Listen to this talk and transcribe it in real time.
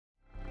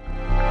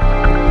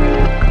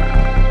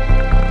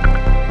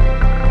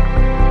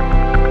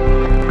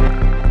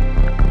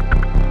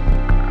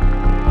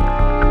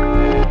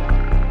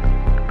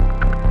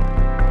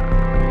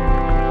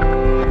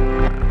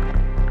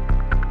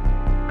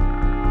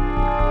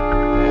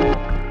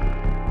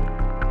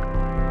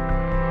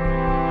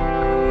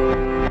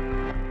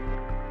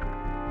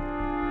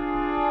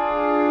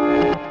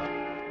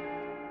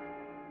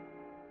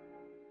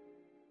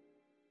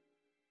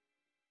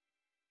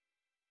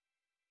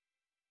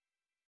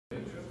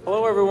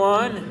Hello,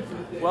 everyone.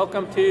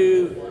 Welcome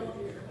to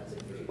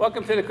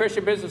the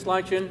Christian Business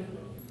Luncheon.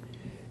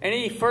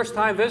 Any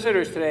first-time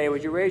visitors today?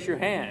 Would you raise your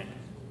hand?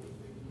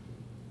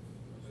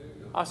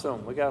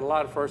 Awesome. We got a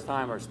lot of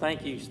first-timers.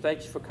 Thank you.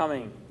 Thanks for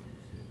coming.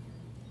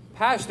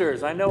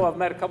 Pastors, I know I've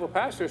met a couple of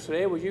pastors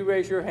today. Would you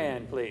raise your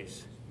hand,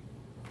 please?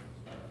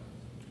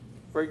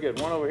 Very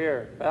good. One over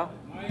here. Sal?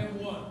 I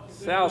am one.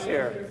 Sal's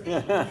here.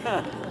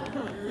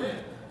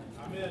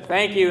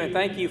 Thank you, and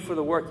thank you for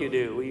the work you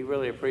do. We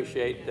really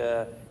appreciate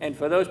and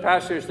for those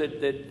pastors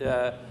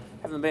that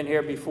haven't been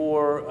here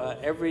before,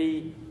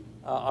 every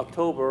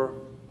October,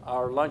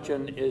 our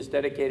luncheon is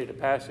dedicated to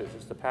pastors.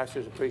 It's the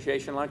Pastors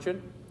Appreciation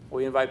Luncheon.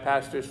 We invite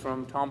pastors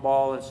from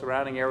Tomball and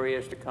surrounding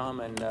areas to come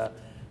and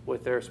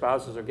with their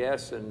spouses or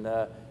guests, and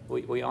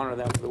we honor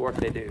them for the work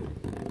they do.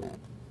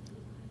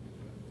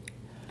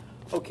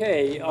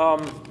 Okay,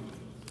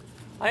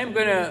 I am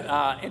going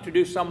to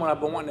introduce someone I've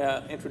been wanting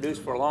to introduce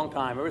for a long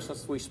time, ever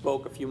since we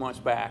spoke a few months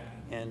back,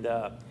 and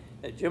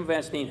Jim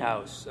Van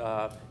Steenhouse.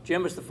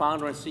 Jim is the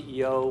founder and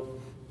CEO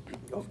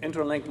of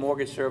Interlink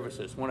Mortgage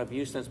Services, one of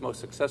Houston's most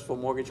successful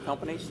mortgage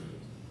companies,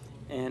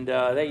 and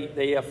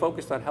they are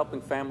focused on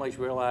helping families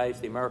realize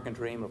the American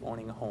dream of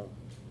owning a home.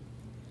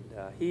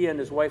 He and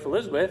his wife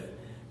Elizabeth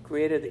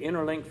created the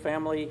Interlink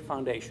Family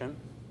Foundation,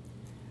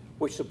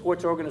 which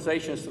supports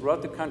organizations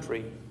throughout the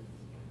country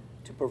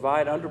to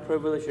provide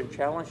underprivileged and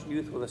challenged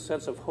youth with a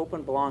sense of hope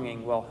and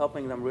belonging while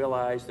helping them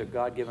realize their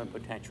God-given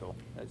potential.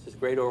 It's this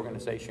great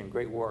organization,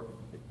 great work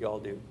that you all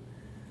do.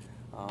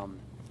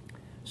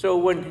 So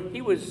when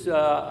he was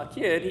a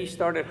kid, he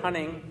started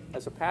hunting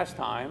as a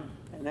pastime,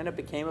 and then it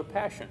became a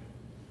passion.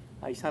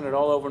 He's hunted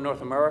all over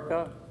North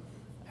America,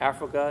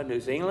 Africa, New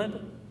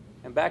Zealand,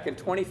 and back in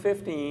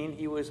 2015,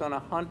 he was on a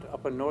hunt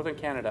up in northern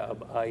Canada,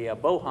 a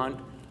bow hunt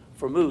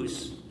for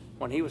moose,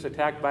 when he was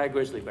attacked by a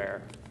grizzly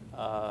bear.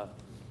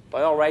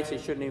 By all rights, he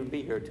shouldn't even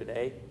be here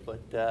today,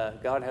 but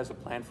God has a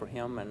plan for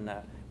him, and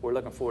we're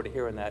looking forward to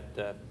hearing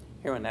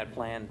that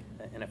plan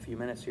in a few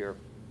minutes here.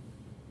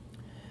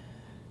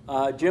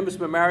 Jim has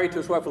been married to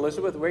his wife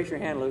Elizabeth. Raise your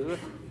hand, Elizabeth.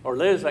 Or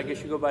Liz, I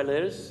guess you go by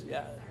Liz.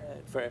 Yeah,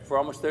 for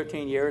almost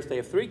 13 years. They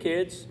have 3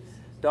 kids,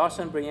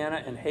 Dawson,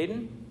 Brianna, and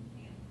Hayden.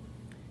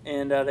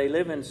 And they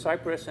live in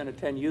Cyprus and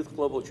attend Youth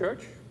Global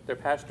Church. Their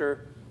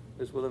pastor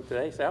is with them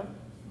today, Sal.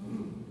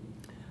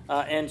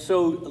 And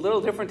so a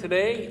little different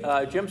today.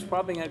 Jim's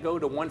probably going to go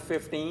to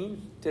 1:15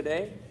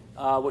 today,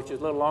 which is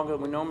a little longer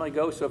than we normally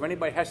go. So if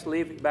anybody has to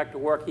leave back to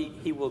work,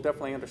 he will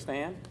definitely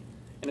understand.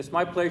 And it's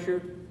my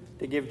pleasure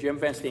to give Jim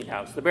Van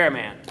Steenhouse, the Bear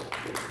Man.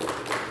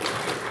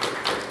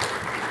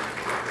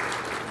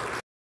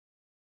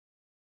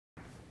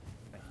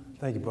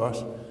 Thank you,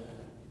 boss.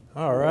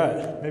 All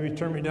right. Maybe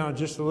turn me down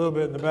just a little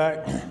bit in the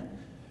back.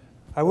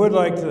 I would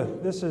like to,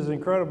 this is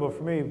incredible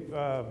for me,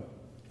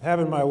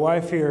 having my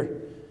wife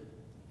here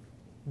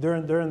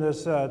during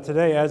this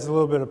today adds a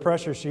little bit of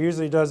pressure. She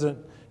usually doesn't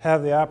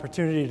have the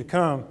opportunity to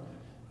come.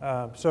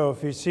 So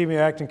if you see me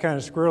acting kind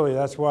of squirrely,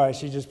 that's why.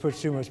 She just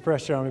puts too much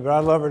pressure on me, but I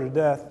love her to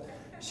death.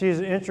 She's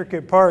an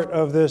intricate part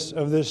of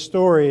this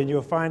story, and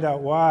you'll find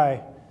out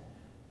why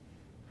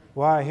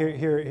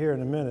here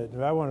in a minute.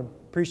 I want to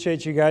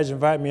appreciate you guys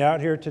inviting me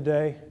out here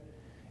today.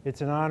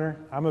 It's an honor.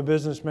 I'm a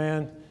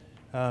businessman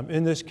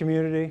in this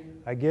community.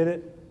 I get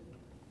it.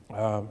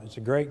 It's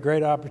a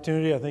great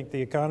opportunity. I think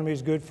the economy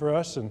is good for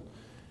us, and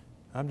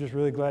I'm just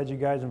really glad you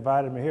guys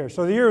invited me here.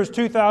 So the year was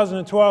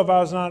 2012. I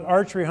was on an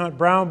archery hunt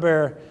brown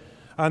bear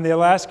on the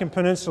Alaskan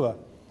Peninsula.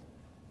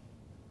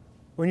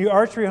 When you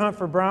archery hunt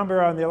for brown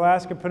bear on the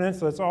Alaskan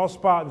Peninsula, it's all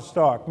spot and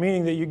stalk,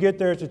 meaning that you get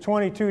there, it's a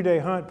 22-day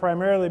hunt,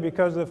 primarily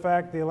because of the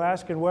fact the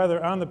Alaskan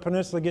weather on the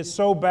peninsula gets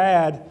so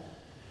bad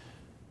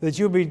that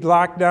you'll be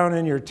locked down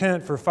in your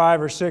tent for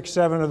 5 or 6,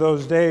 7 of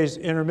those days,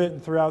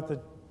 intermittent throughout the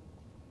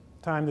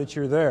time that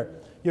you're there.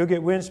 You'll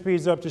get wind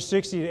speeds up to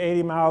 60 to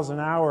 80 miles an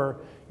hour.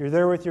 You're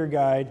there with your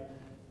guide.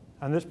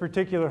 On this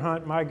particular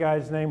hunt, my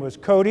guide's name was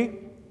Cody,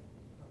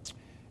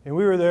 and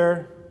we were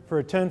there for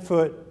a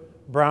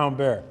 10-foot brown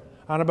bear.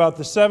 On about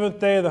the 7th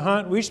day of the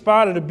hunt, we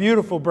spotted a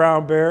beautiful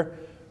brown bear.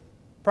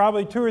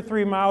 Probably 2 or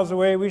 3 miles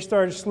away, we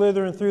started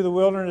slithering through the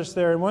wilderness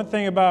there. And one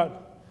thing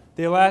about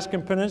the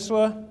Alaskan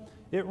Peninsula,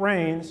 it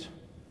rains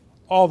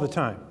all the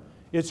time.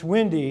 It's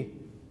windy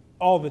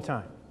all the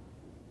time.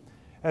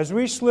 As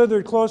we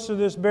slithered close to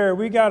this bear,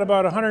 we got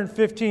about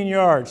 115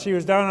 yards. He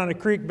was down on a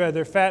creek bed.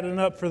 They're fattening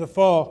up for the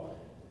fall,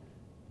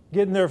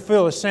 getting their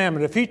fill of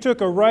salmon. If he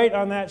took a right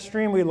on that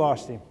stream, we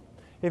lost him.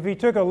 If he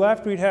took a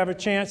left, we'd have a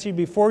chance. He'd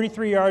be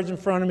 43 yards in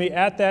front of me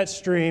at that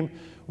stream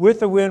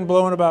with the wind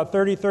blowing about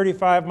 30,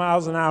 35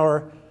 miles an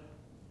hour.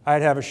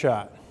 I'd have a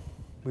shot.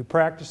 We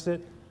practiced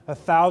it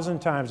 1,000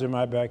 times in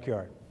my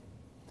backyard.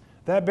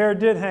 That bear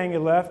did hang a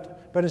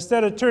left, but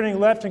instead of turning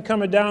left and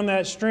coming down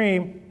that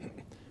stream,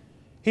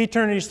 he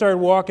turned and he started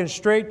walking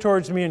straight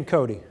towards me and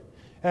Cody.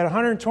 At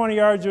 120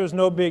 yards, it was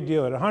no big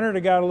deal. At 100,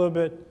 it got a little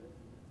bit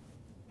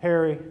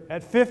hairy.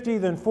 At 50,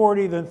 then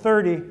 40, then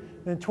 30,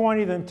 then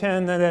 20, then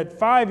 10. Then at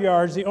 5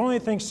 yards, the only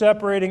thing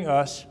separating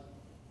us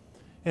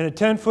and a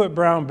 10-foot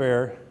brown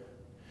bear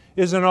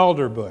is an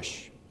alder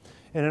bush.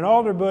 And an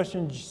alder bush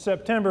in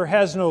September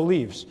has no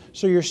leaves.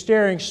 So you're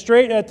staring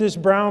straight at this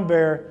brown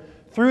bear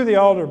through the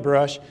alder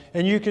brush,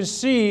 and you can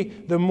see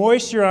the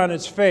moisture on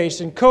its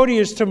face. And Cody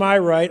is to my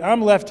right.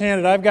 I'm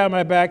left-handed. I've got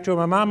my back to him.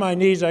 I'm on my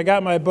knees. I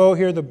got my bow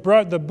here. The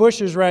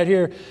bush is right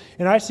here.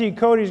 And I see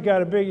Cody's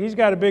got a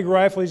big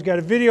rifle. He's got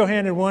a video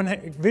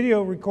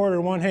recorder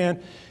in one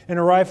hand and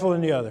a rifle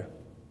in the other.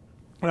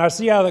 And I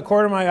see out of the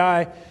corner of my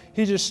eye,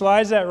 he just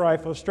slides that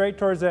rifle straight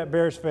towards that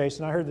bear's face,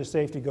 and I heard the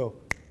safety go,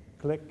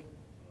 click.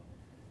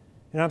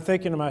 And I'm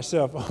thinking to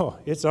myself, oh,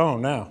 it's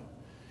on now.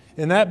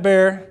 And that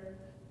bear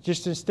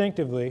just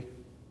instinctively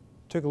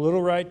took a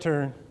little right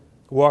turn,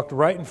 walked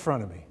right in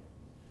front of me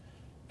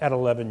at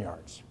 11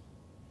 yards.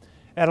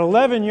 At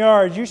 11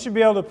 yards, you should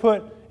be able to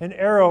put an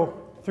arrow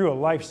through a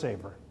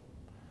lifesaver.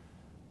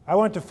 I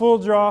went to full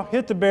draw,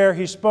 hit the bear,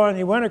 he spun,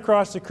 he went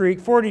across the creek,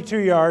 42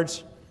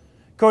 yards.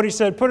 Cody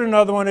said, put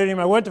another one at him.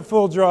 I went to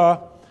full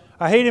draw.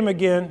 I hit him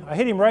again. I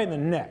hit him right in the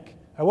neck.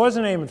 I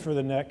wasn't aiming for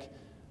the neck.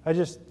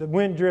 The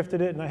wind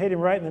drifted it, and I hit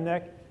him right in the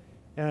neck,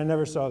 and I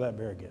never saw that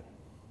bear again.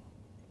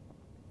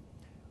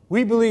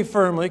 We believe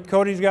firmly,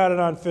 Cody's got it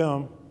on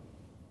film,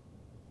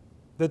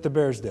 that the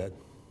bear's dead.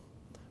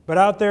 But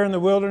out there in the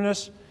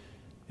wilderness,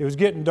 it was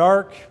getting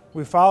dark.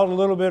 We followed a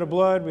little bit of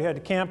blood. We had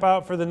to camp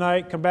out for the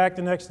night, come back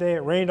the next day.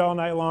 It rained all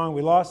night long.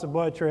 We lost the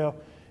blood trail.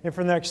 And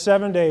for the next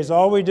 7 days,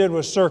 all we did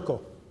was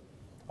circle.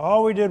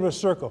 All we did was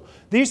circle.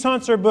 These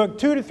hunts are booked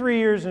 2 to 3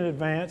 years in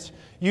advance.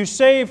 You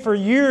save for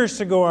years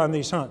to go on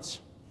these hunts.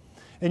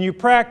 And you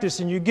practice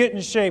and you get in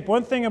shape.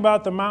 One thing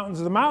about the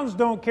mountains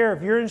don't care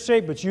if you're in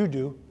shape, but you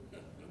do.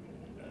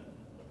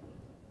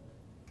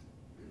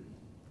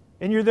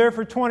 And you're there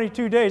for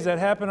 22 days. That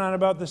happened on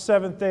about the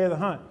 7th day of the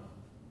hunt.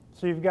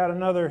 So you've got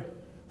another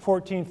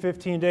 14,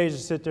 15 days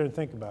to sit there and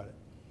think about it.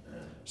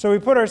 So we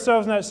put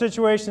ourselves in that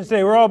situation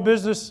today. We're all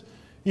business.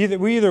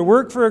 We either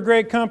work for a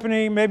great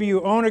company, maybe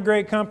you own a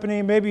great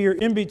company, maybe you're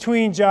in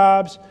between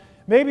jobs,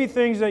 maybe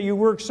things that you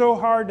work so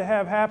hard to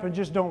have happen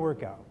just don't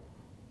work out.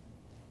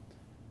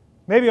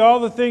 Maybe all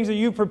the things that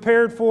you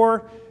prepared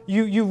for,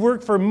 you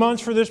worked for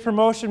months for this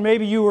promotion,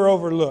 maybe you were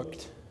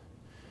overlooked.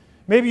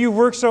 Maybe you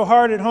worked so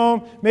hard at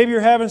home, maybe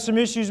you're having some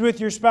issues with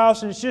your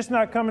spouse and it's just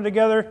not coming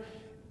together.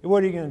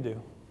 What are you going to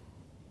do?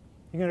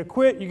 You're going to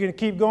quit, you're going to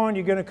keep going,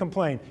 you're going to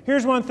complain.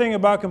 Here's one thing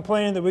about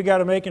complaining that we got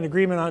to make an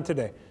agreement on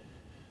today.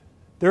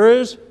 There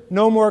is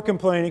no more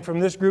complaining from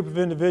this group of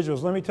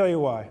individuals. Let me tell you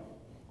why.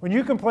 When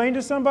you complain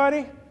to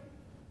somebody,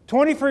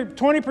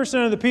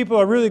 20% of the people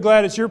are really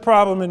glad it's your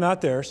problem and not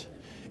theirs.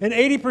 And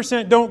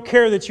 80% don't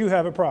care that you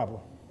have a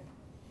problem.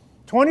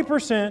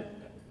 20%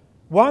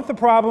 want the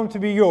problem to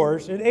be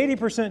yours, and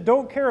 80%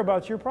 don't care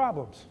about your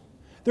problems.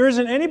 There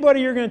isn't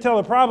anybody you're going to tell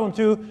a problem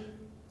to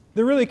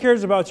that really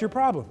cares about your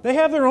problem. They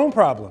have their own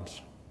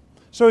problems.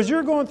 So as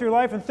you're going through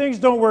life and things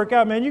don't work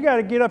out, man, you got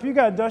to get up, you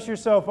got to dust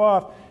yourself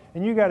off,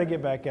 and you got to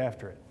get back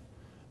after it.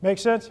 Make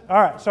sense? All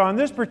right, so on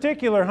this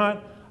particular hunt,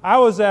 I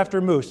was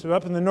after moose.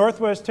 Up in the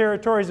Northwest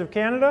Territories of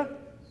Canada.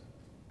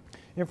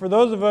 And for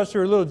those of us who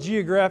are a little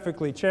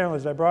geographically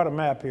challenged, I brought a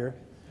map here.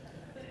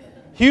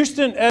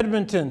 Houston,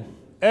 Edmonton,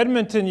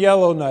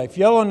 Yellowknife,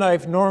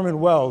 Norman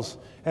Wells.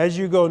 As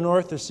you go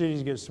north, the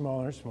cities get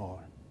smaller and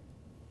smaller.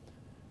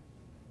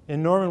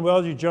 In Norman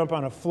Wells, you jump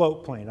on a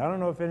float plane. I don't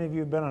know if any of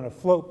you have been on a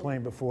float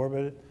plane before,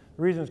 but the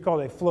reason it's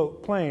called a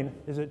float plane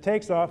is it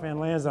takes off and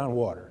lands on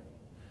water.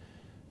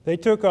 They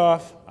took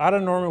off out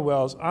of Norman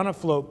Wells on a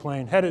float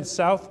plane, headed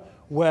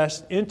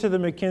southwest into the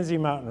McKenzie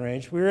mountain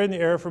range. We were in the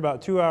air for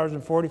about 2 hours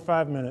and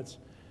 45 minutes,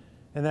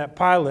 and that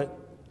pilot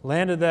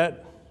landed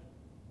that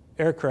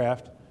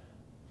aircraft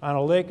on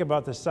a lake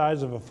about the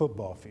size of a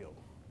football field.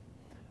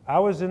 I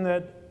was in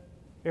that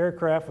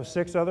aircraft with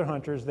 6 other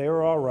hunters. They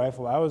were all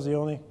rifle. I was the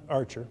only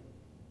archer.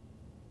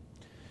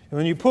 And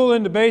when you pull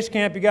into base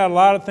camp, you got a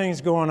lot of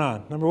things going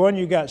on. Number one,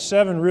 you got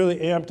 7 really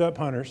amped up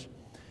hunters.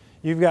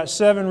 You've got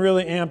 7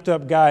 really amped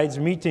up guides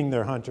meeting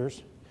their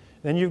hunters.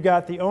 Then you've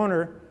got the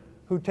owner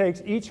who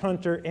takes each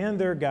hunter and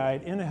their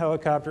guide in a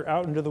helicopter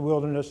out into the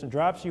wilderness and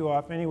drops you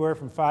off anywhere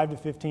from 5 to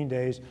 15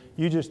 days.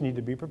 You just need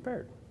to be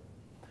prepared.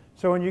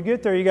 So when you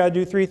get there, you got to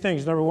do 3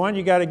 things. Number one,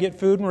 you got to get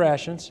food and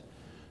rations.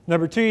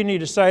 Number 2, you need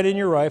to sight in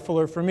your rifle,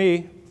 or for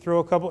me, throw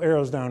a couple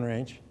arrows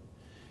downrange.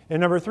 And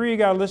number 3, you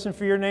got to listen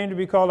for your name to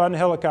be called on the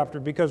helicopter,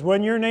 because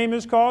when your name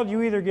is called,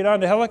 you either get on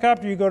the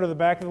helicopter, you go to the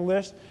back of the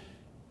list,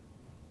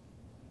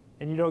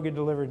 and you don't get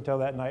delivered until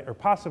that night, or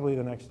possibly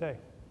the next day.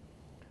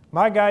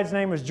 My guide's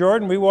name was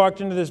Jordan. We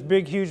walked into this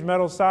big, huge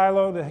metal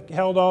silo that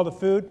held all the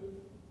food.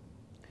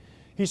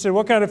 He said,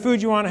 "What kind of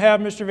food you want to have,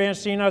 Mr. Van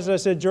Steenhuis?" I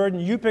said, "Jordan,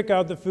 you pick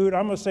out the food.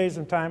 I'm going to save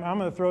some time. I'm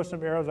going to throw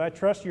some arrows. I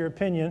trust your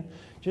opinion.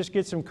 Just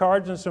get some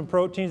carbs and some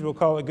proteins. We'll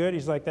call it good."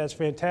 He's like, "That's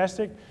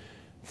fantastic.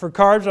 For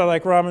carbs, I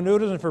like ramen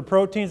noodles, and for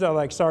proteins, I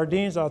like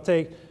sardines.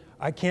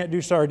 I can't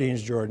do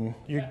sardines, Jordan.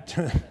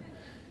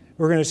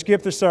 We're going to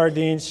skip the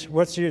sardines.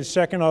 What's your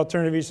second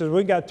alternative?" He says,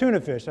 "We got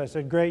tuna fish." I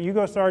said, "Great. You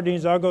go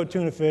sardines. I'll go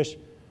tuna fish.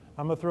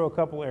 I'm going to throw a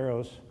couple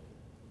arrows."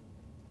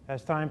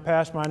 As time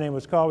passed, my name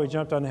was called. We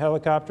jumped on the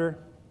helicopter,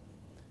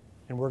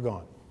 and we're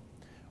gone.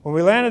 When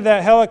we landed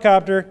that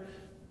helicopter,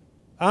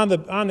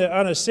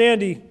 on a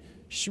sandy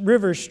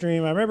river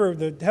stream. I remember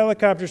the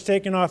helicopter's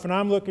taking off, and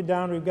I'm looking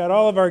down. We've got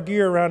all of our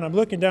gear around. I'm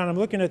looking down. I'm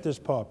looking at this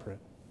paw print.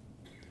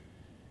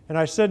 And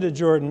I said to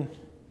Jordan,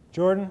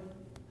 Jordan,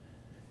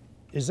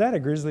 is that a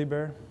grizzly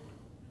bear?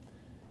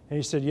 And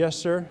he said, yes,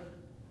 sir.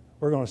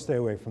 We're going to stay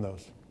away from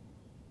those.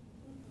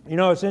 You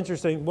know, it's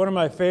interesting. One of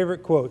my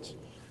favorite quotes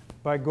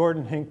by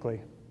Gordon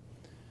Hinckley.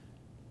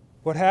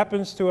 What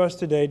happens to us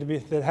today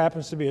that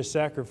happens to be a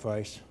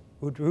sacrifice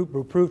will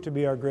prove to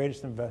be our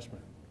greatest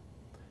investment.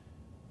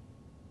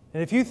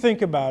 And if you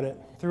think about it,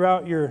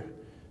 throughout your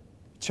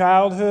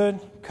childhood,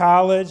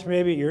 college,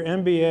 maybe your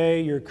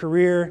MBA, your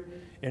career,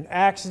 an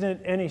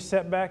accident, any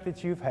setback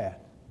that you've had,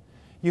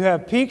 you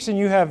have peaks and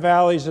you have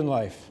valleys in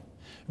life.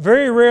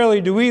 Very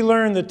rarely do we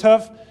learn the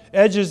tough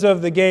edges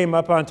of the game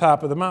up on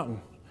top of the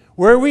mountain.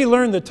 Where we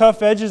learn the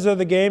tough edges of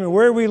the game and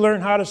where we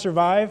learn how to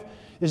survive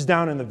is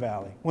down in the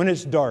valley, when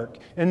it's dark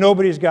and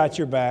nobody's got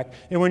your back,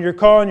 and when you're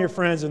calling your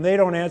friends and they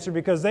don't answer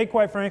because they,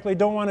 quite frankly,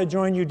 don't want to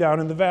join you down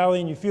in the valley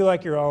and you feel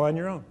like you're all on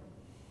your own.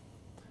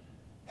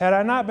 Had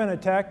I not been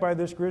attacked by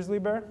this grizzly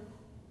bear,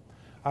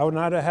 I would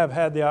not have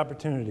had the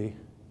opportunity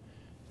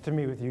to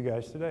meet with you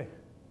guys today.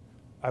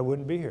 I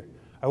wouldn't be here.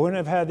 I wouldn't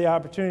have had the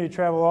opportunity to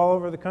travel all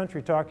over the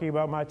country talking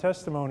about my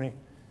testimony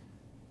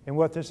and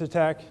what this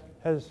attack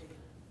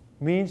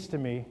means to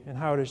me and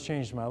how it has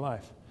changed my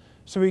life.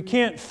 So we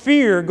can't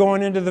fear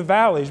going into the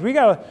valleys.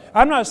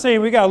 I'm not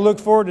saying we got to look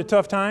forward to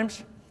tough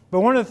times, but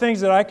one of the things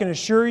that I can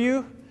assure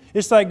you,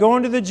 it's like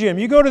going to the gym.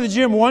 You go to the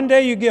gym one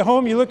day, you get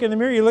home, you look in the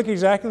mirror, you look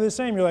exactly the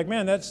same. You're like,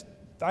 man,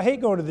 I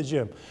hate going to the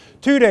gym.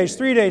 2 days,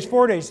 3 days,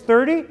 4 days,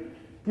 30.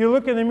 You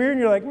look in the mirror and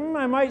you're like,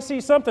 I might see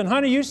something.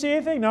 Honey, you see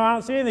anything? No, I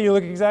don't see anything. You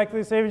look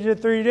exactly the same as you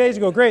did 30 days.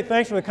 You go, great,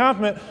 thanks for the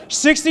compliment.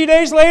 60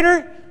 days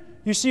later,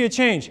 you see a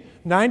change.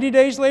 90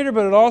 days later,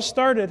 but it all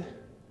started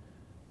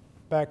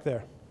back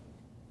there.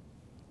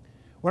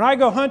 When I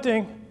go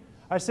hunting,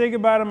 I say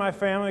goodbye to my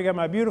family. I got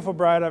my beautiful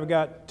bride. I've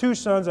got 2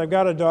 sons. I've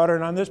got a daughter.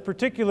 And on this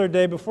particular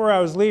day, before I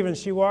was leaving,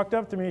 she walked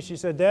up to me and she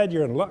said, Dad,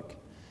 you're in luck.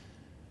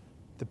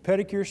 The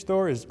pedicure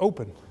store is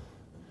open.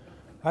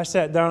 I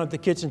sat down at the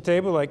kitchen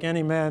table like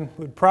any man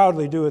would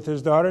proudly do with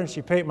his daughter, and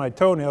she painted my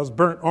toenails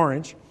burnt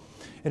orange.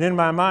 And in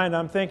my mind,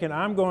 I'm thinking,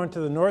 I'm going to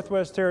the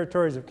Northwest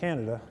Territories of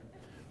Canada.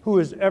 Who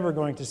is ever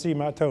going to see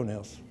my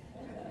toenails?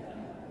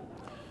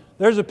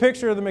 There's a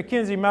picture of the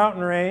McKenzie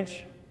Mountain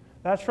Range.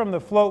 That's from the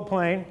float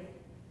plane.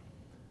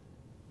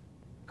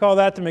 Call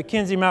that the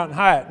McKenzie Mountain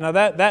Hyatt. Now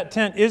that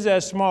tent is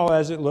as small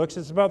as it looks.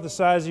 It's about the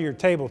size of your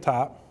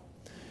tabletop.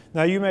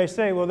 Now you may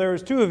say, well, there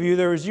was 2 of you.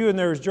 There was you and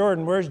there was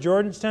Jordan. Where's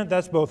Jordan's tent?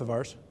 That's both of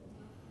ours.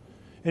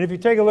 And if you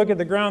take a look at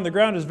the ground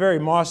is very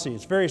mossy.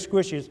 It's very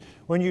squishy.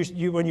 When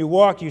you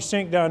walk, you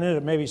sink down in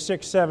it maybe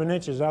 6, 7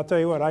 inches. I'll tell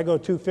you what, I go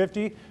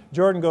 250.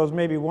 Jordan goes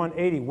maybe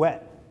 180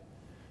 wet.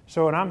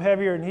 So when I'm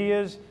heavier than he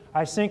is,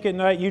 I sink at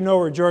night. You know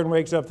where Jordan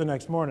wakes up the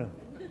next morning.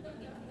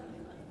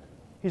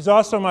 He's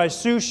also my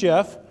sous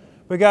chef.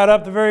 We got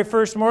up the very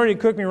first morning. He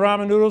cooked me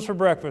ramen noodles for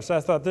breakfast. I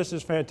thought, this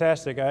is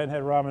fantastic. I hadn't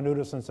had ramen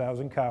noodles since I was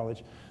in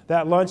college.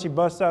 That lunch, he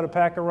busts out a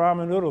pack of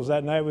ramen noodles.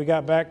 That night we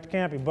got back to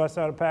camp, he busts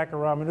out a pack of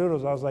ramen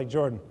noodles. I was like,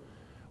 Jordan,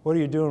 what are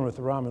you doing with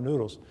the ramen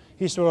noodles?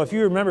 He said, well, if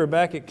you remember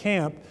back at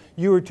camp,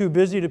 you were too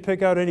busy to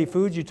pick out any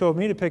foods. You told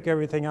me to pick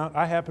everything out.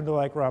 I happen to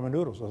like ramen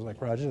noodles. I was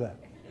like, roger that.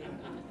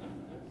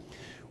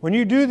 When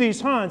you do these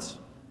hunts,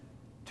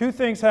 2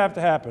 things have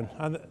to happen.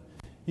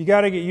 You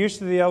got to get used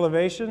to the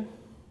elevation.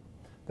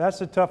 That's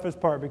the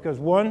toughest part because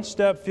 1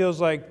 step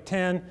feels like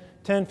 10,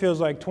 10 feels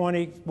like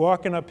 20.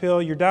 Walking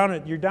uphill, you're down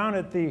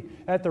at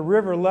the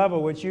river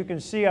level, which you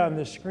can see on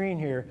the screen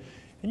here.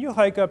 And you'll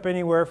hike up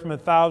anywhere from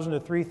 1,000 to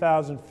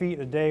 3,000 feet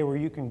a day where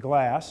you can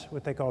glass,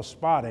 what they call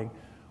spotting,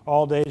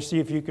 all day to see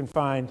if you can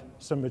find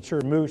some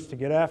mature moose to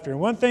get after. And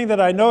one thing that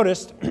I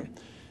noticed,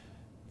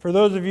 for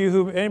those of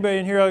you anybody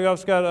in here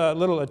else got a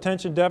little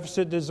attention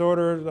deficit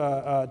disorder,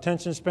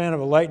 attention span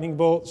of a lightning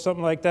bolt,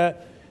 something like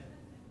that,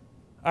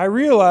 I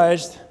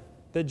realized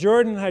that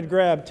Jordan had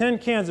grabbed 10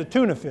 cans of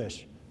tuna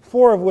fish,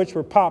 4 of which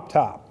were pop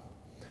top.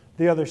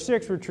 The other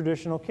 6 were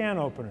traditional can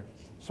openers.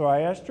 So I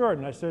asked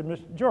Jordan, I said,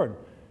 Mr. Jordan,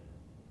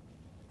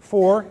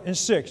 4 and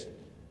 6,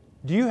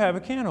 do you have a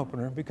can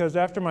opener? Because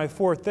after my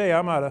 4th day,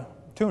 I'm out of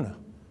tuna.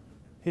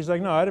 He's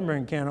like, no, I didn't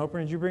bring a can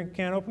opener. Did you bring a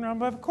can opener? I'm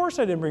like, of course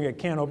I didn't bring a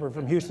can opener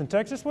from Houston,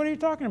 Texas. What are you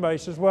talking about? He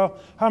says, well,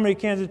 how many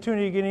cans of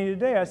tuna are you going to eat a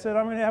day? I said,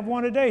 I'm going to have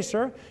 1 a day,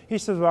 sir. He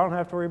says, well, I don't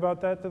have to worry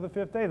about that till the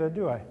 5th day, then,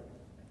 do I?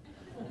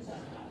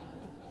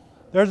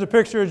 There's a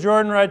picture of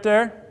Jordan right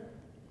there.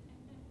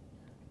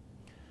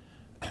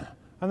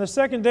 On the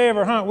 2nd day of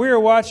our hunt, we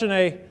were watching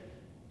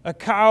a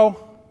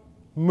cow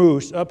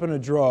moose up in a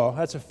draw.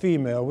 That's a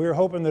female. We were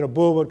hoping that a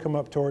bull would come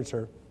up towards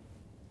her.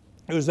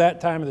 It was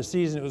that time of the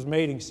season. It was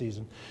mating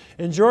season.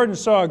 And Jordan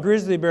saw a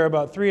grizzly bear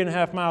about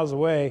 3.5 miles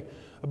away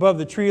above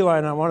the tree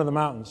line on one of the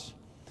mountains.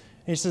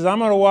 And he says, I'm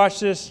going to watch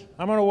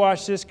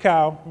this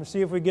cow and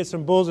see if we get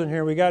some bulls in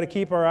here. We got to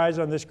keep our eyes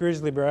on this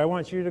grizzly bear. I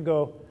want you to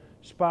go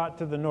spot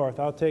to the north.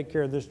 I'll take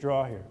care of this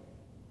draw here.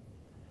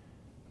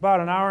 About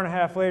an hour and a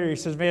half later, he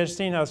says, Van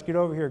Steenhouse, get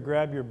over here,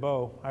 grab your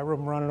bow. I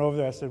am running over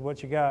there. I said,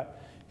 what you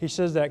got? He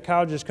says, that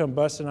cow just come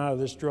busting out of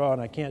this draw,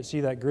 and I can't see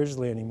that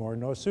grizzly anymore.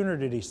 No sooner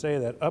did he say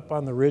that, up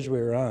on the ridge we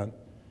were on,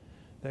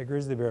 that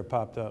grizzly bear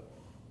popped up.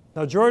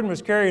 Now, Jordan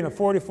was carrying a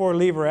 44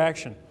 lever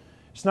action.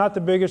 It's not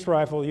the biggest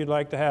rifle you'd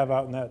like to have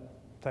out in that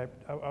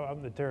out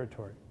in the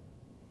territory.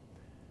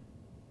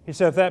 He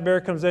said, if that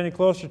bear comes any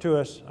closer to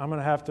us, I'm going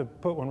to have to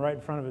put one right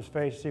in front of his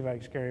face, see if I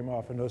can scare him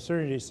off. And no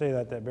sooner did he say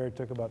that, that bear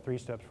took about 3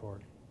 steps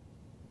forward.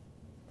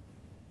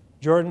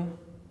 Jordan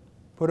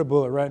put a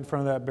bullet right in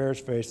front of that bear's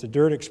face. The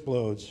dirt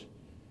explodes,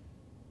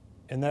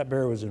 and that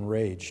bear was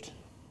enraged.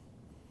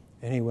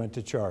 And he went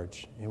to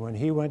charge. And when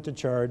he went to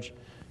charge,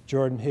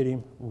 Jordan hit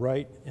him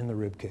right in the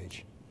rib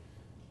cage.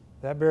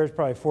 That bear is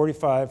probably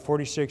 45,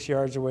 46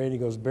 yards away, and he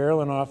goes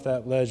barreling off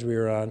that ledge we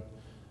were on,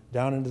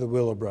 down into the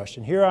willow brush.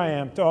 And here I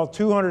am, all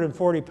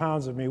 240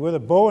 pounds of me, with a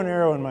bow and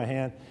arrow in my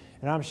hand,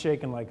 and I'm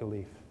shaking like a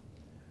leaf.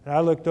 And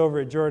I looked over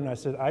at Jordan, and I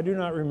said, I do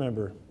not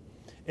remember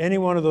any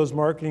one of those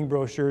marketing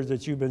brochures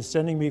that you've been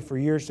sending me for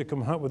years to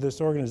come hunt with this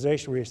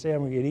organization where you say I'm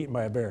going to get eaten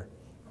by a bear.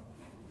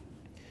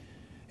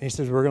 And he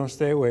says, we're going to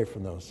stay away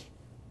from those.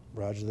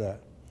 Roger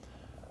that.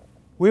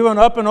 We went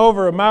up and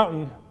over a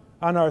mountain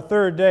on our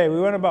third day. We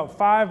went about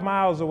 5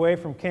 miles away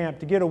from camp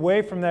to get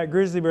away from that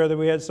grizzly bear that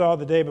we had saw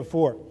the day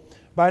before.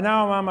 By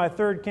now I'm on my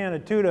third can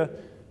of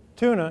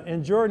tuna,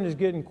 and Jordan is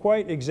getting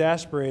quite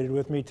exasperated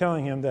with me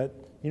telling him that,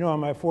 you know, on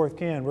my fourth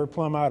can, we're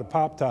plumb out of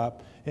Pop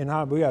Top, and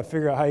we got to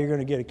figure out how you're going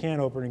to get a can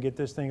opener and get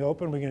this thing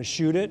open. We're going to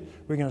shoot it.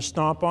 We're going to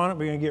stomp on it.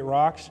 We're going to get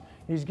rocks.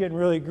 He's getting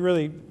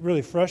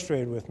really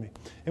frustrated with me.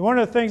 And one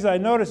of the things I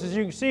noticed, as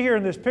you can see here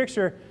in this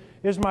picture,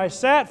 is my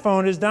sat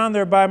phone is down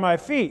there by my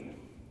feet.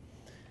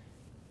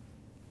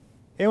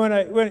 And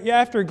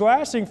after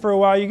glassing for a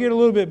while, you get a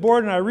little bit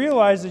bored, and I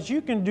realized that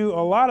you can do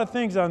a lot of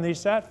things on these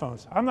sat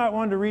phones. I'm not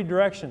one to read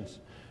directions.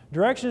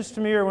 Directions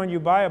to me are when you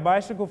buy a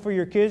bicycle for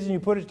your kids and you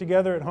put it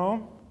together at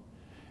home,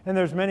 and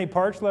there's many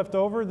parts left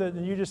over that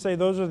you just say,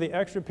 those are the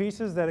extra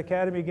pieces that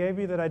Academy gave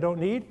me that I don't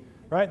need,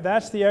 right?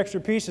 That's the extra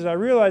pieces. I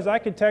realized I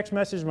could text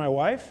message my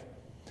wife.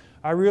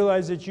 I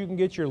realized that you can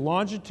get your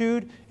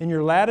longitude and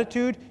your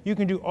latitude. You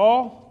can do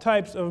all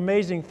types of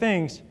amazing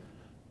things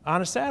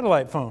on a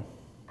satellite phone.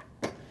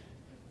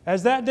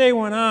 As that day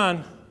went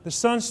on, the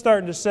sun's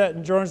starting to set,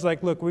 and Jordan's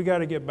like, look, we got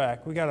to get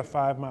back. We got a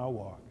 5-mile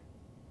walk.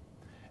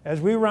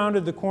 As we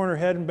rounded the corner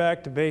heading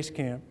back to base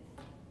camp,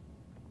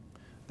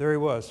 there he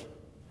was,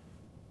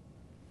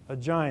 a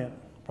giant,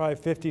 probably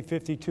 50,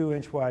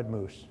 52-inch wide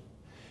moose.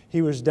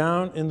 He was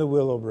down in the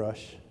willow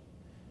brush,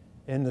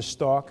 and the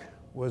stalk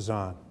was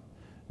on.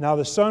 Now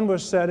the sun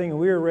was setting, and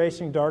we were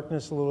racing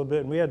darkness a little bit,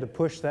 and we had to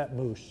push that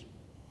moose.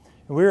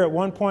 And we were at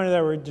one point of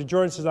that where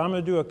Jordan says, I'm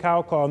going to do a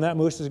cow call, and that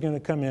moose is going to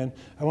come in.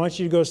 I want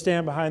you to go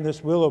stand behind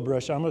this willow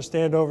brush. I'm going to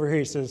stand over here.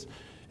 He says,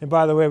 and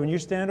by the way, when you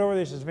stand over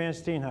there, he says, Van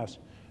Steenhouse,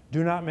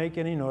 do not make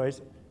any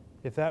noise.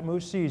 If that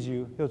moose sees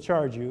you, he'll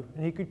charge you,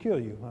 and he could kill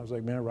you. I was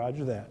like, man,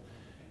 roger that.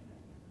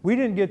 We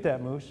didn't get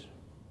that moose.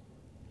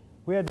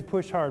 We had to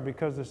push hard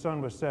because the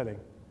sun was setting.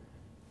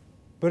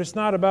 But it's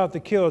not about the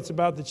kill, it's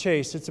about the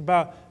chase. It's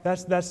about,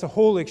 that's the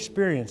whole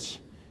experience.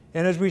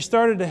 And as we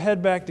started to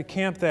head back to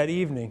camp that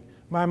evening,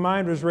 my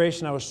mind was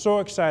racing. I was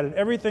so excited.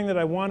 Everything that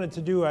I wanted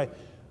to do,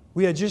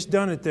 we had just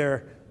done it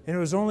there. And it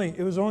was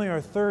only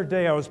our third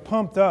day. I was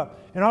pumped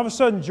up. And all of a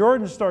sudden,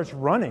 Jordan starts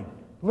running,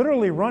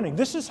 literally running.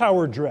 This is how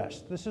we're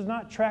dressed. This is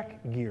not track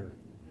gear.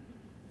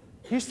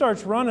 He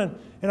starts running,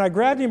 and I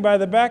grabbed him by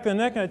the back of the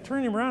neck, and I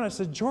turned him around. And I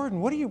said,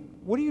 Jordan, what are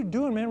you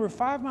doing, man? We're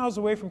 5 miles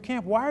away from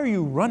camp. Why are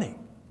you running?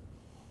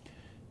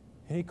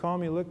 And he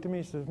called me, looked at me,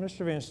 and says,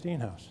 Mr. Van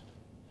Steenhouse,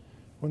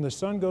 when the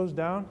sun goes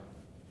down,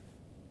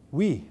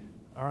 we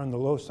are on the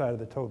low side of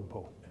the totem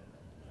pole.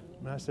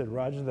 And I said,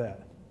 roger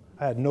that.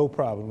 I had no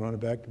problem running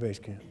back to base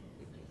camp.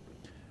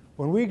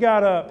 When we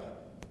got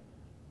up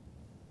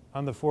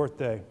on the fourth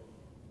day,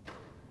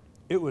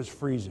 it was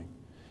freezing.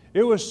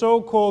 It was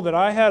so cold that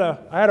I had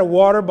a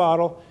water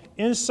bottle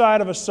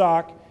inside of a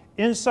sock,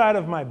 inside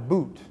of my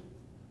boot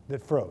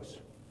that froze.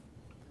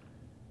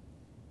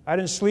 I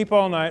didn't sleep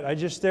all night. I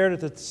just stared at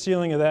the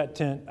ceiling of that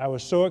tent. I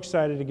was so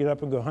excited to get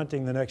up and go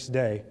hunting the next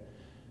day.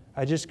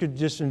 I just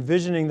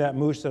envisioning that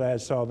moose that I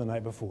had saw the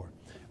night before.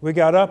 We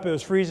got up, it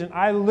was freezing.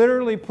 I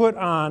literally put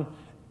on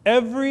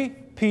every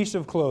piece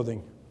of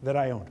clothing that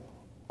I owned,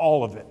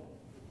 all of it.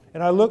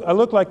 And I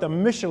looked like the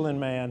Michelin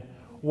Man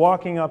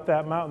walking up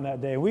that mountain that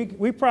day.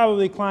 We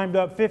probably climbed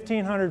up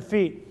 1,500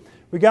 feet.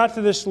 We got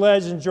to this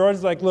ledge, and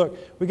George's like, look,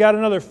 we got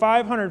another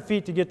 500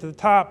 feet to get to the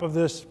top of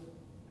this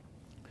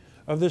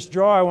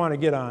draw I want to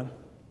get on.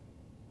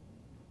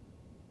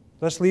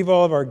 Let's leave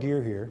all of our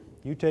gear here.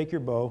 You take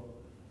your bow.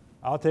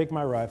 I'll take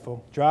my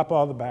rifle. Drop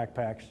all the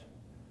backpacks.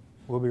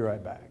 We'll be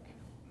right back.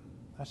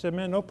 I said,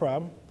 man, no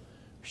problem.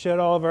 Shed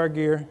all of our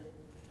gear.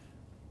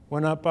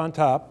 Went up on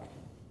top.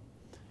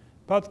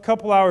 About a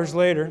couple hours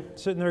later,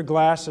 sitting there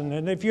glassing,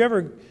 and if you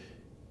ever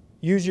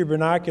use your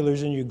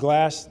binoculars and you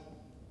glass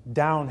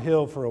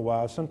downhill for a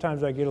while,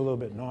 sometimes I get a little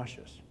bit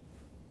nauseous.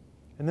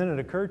 And then it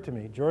occurred to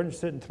me, Jordan's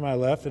sitting to my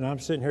left, and I'm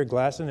sitting here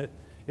glassing it.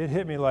 It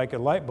hit me like a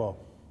light bulb.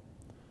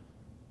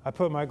 I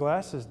put my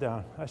glasses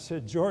down. I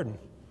said, Jordan,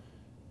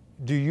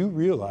 do you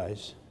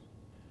realize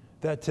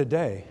that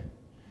today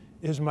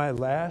is my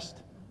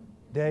last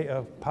day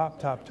of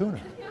pop-top tuna?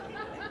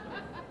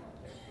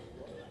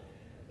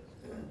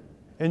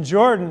 And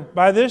Jordan,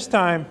 by this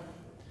time,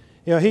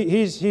 you know,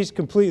 he's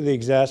completely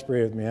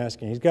exasperated with me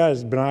asking. He's got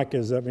his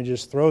binoculars up and he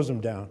just throws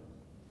them down.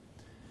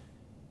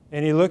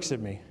 And he looks at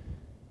me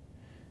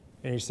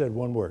and he said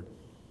one word.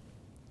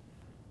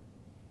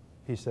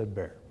 He said,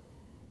 bear.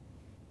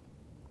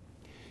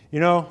 You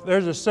know,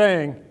 there's a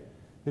saying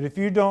that if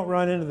you don't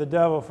run into the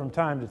devil from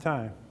time to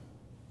time,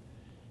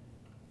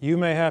 you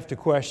may have to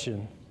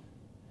question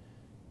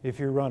if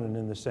you're running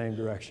in the same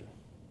direction.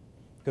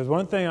 Because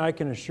one thing I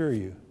can assure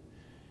you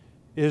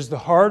is the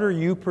harder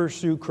you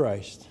pursue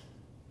Christ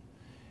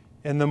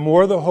and the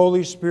more the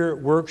Holy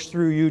Spirit works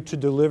through you to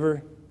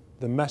deliver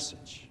the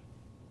message,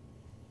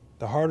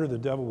 the harder the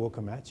devil will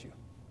come at you.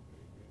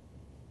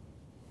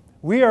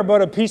 We are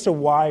but a piece of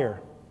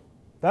wire.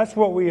 That's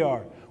what we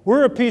are.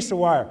 We're a piece of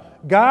wire.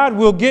 God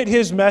will get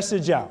His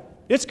message out.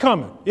 It's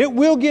coming. It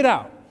will get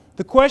out.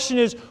 The question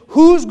is,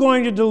 who's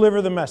going to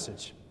deliver the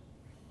message?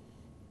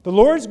 The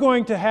Lord's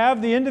going to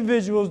have the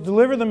individuals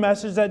deliver the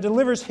message that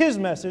delivers His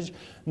message,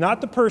 not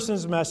the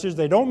person's message.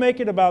 They don't make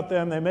it about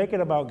them. They make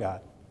it about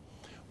God.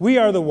 We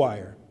are the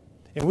wire.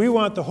 And we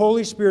want the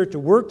Holy Spirit to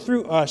work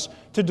through us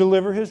to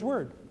deliver His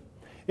word.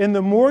 And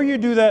the more you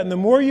do that and the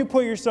more you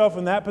put yourself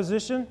in that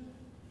position,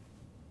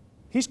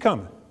 He's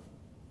coming.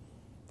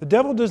 The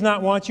devil does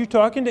not want you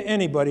talking to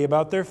anybody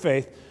about their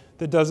faith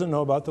that doesn't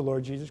know about the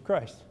Lord Jesus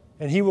Christ.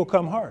 And he will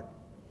come hard.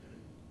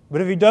 But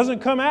if he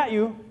doesn't come at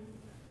you,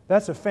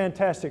 that's a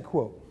fantastic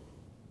quote.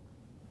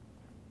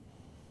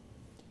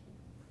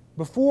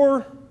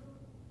 Before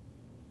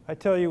I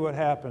tell you what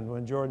happened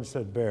when Jordan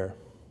said bear,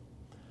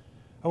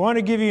 I want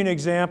to give you an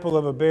example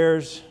of a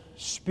bear's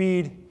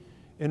speed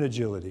and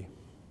agility.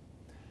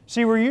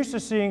 See, we're used to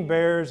seeing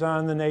bears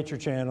on the Nature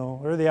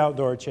Channel or the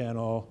Outdoor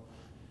Channel,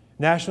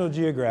 National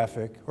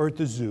Geographic, or at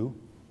the zoo.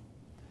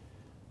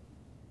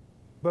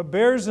 But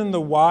bears in the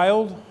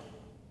wild,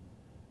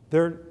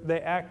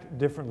 they act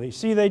differently.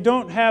 See, they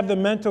don't have the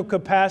mental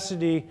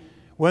capacity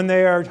when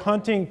they are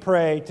hunting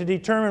prey to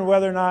determine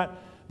whether or not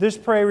this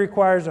prey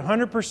requires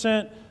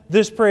 100%,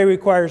 this prey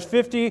requires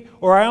 50%,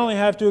 or I only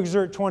have to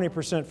exert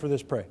 20% for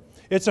this prey.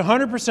 It's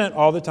 100%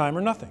 all the time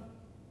or nothing.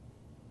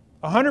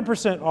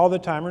 100% all the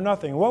time or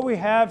nothing. What we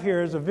have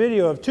here is a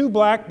video of two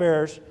black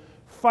bears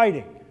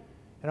fighting.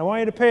 And I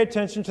want you to pay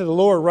attention to the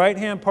lower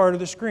right-hand part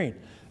of the screen.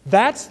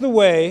 That's the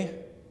way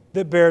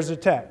that bears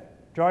attack.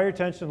 Draw your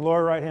attention to the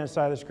lower right-hand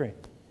side of the screen.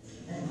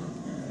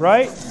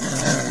 Right?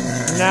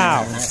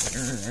 Now.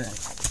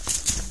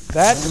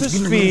 That's the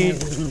speed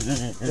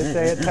that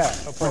they attack.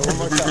 I'll play one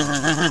more time.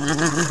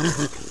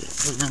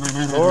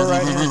 Lower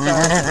right-hand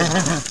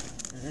side.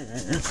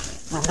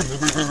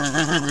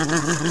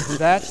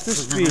 That's the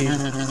speed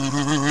that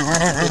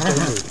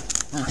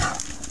they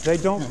move. They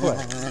don't play.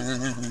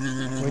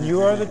 When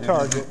you are the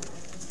target,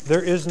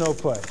 there is no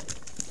play.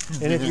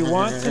 And if you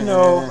want to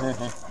know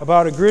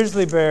about a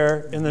grizzly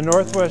bear in the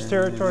Northwest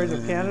Territories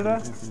of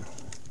Canada,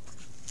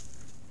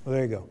 well,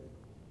 there you go.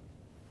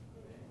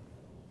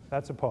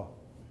 That's a paw.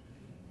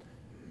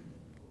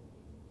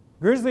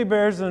 Grizzly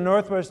bears in the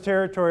Northwest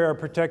Territory are a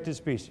protected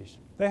species.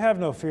 They have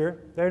no fear.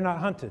 They're not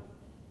hunted.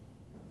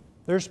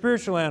 They're a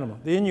spiritual animal,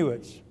 the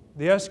Inuits,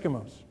 the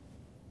Eskimos.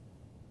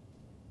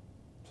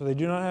 So they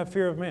do not have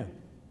fear of man.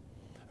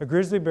 A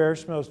grizzly bear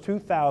smells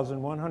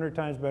 2,100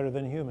 times better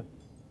than a human.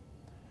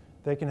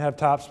 They can have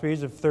top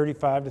speeds of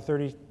 35 to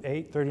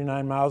 38,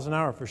 39 miles an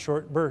hour for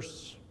short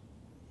bursts.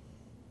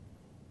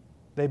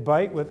 They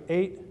bite with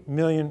 8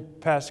 million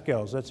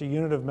pascals. That's a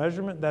unit of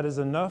measurement. That is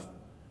enough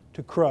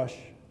to crush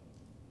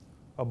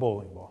a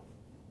bowling ball.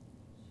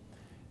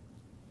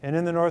 And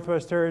in the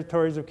Northwest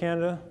Territories of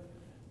Canada,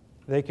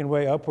 they can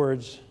weigh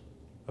upwards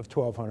of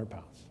 1,200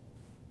 pounds.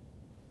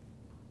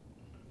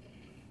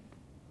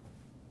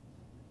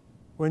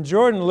 When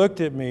Jordan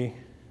looked at me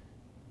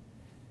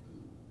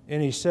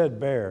and he said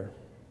bear,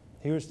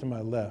 he was to my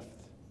left.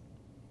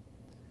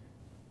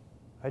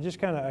 I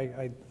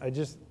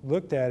just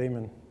looked at him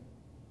and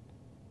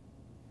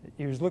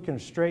he was looking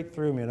straight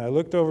through me, and I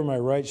looked over my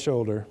right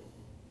shoulder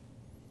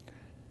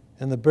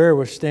and the bear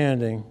was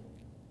standing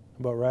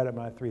about right at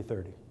my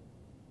 330.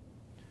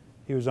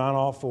 He was on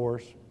all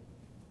fours.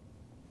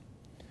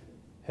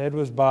 Head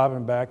was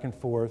bobbing back and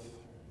forth.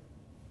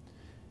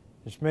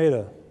 Just made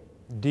a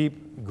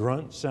deep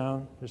grunt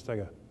sound, just like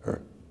a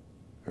hur.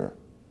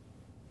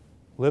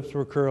 Lips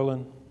were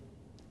curling,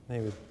 and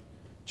he would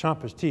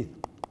chomp his teeth.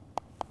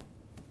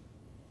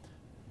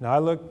 Now I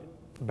looked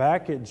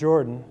back at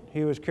Jordan.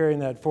 He was carrying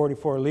that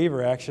 44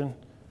 lever action.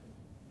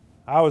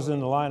 I was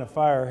in the line of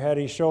fire. Had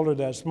he shouldered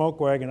that smoke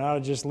wagon, I would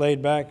have just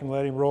laid back and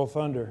let him roll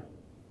thunder.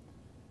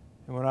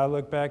 And when I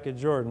looked back at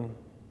Jordan,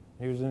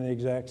 he was in the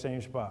exact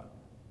same spot.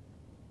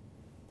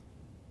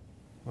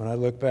 When I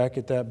looked back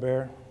at that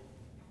bear,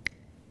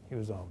 he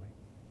was on me.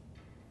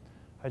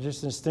 I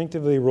just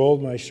instinctively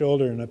rolled my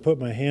shoulder and I put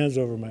my hands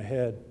over my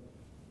head,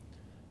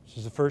 which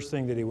is the first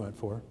thing that he went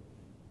for.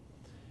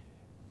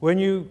 When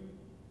you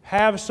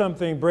have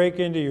something break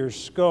into your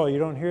skull, you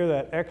don't hear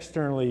that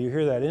externally, you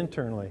hear that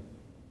internally.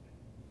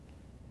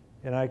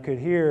 And I could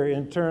hear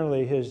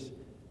internally his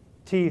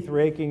teeth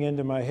raking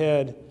into my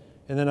head,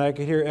 and then I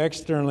could hear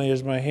externally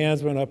as my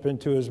hands went up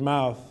into his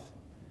mouth,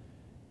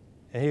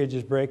 and he would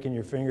just break in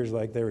your fingers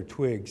like they were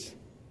twigs.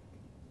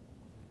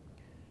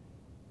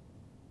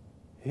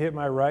 He hit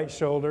my right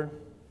shoulder,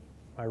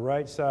 my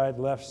right side,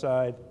 left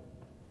side,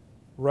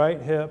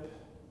 right hip,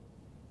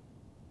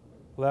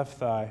 left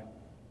thigh.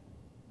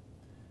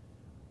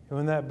 And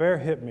when that bear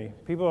hit me,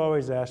 people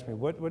always ask me,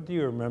 what do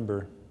you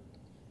remember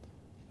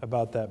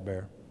about that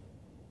bear?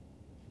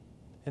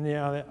 And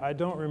I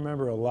don't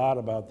remember a lot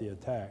about the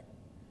attack.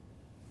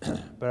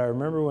 But I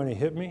remember when he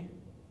hit me,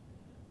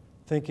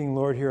 thinking,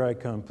 Lord, here I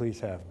come, please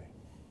have me.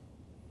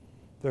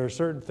 There are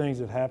certain things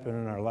that happen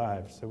in our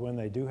lives that when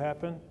they do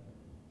happen,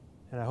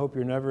 and I hope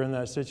you're never in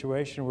that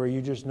situation where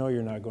you just know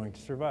you're not going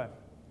to survive.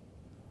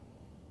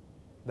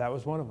 That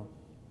was one of them.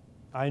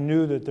 I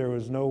knew that there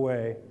was no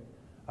way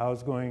I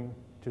was going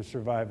to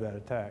survive that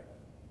attack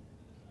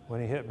when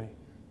he hit me.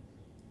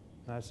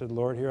 And I said,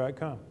 Lord, here I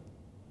come.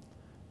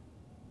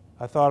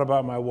 I thought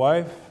about my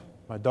wife,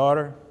 my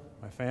daughter,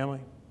 my family,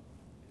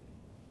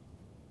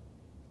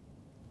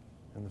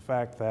 and the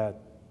fact that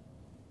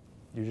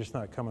you're just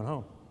not coming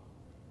home.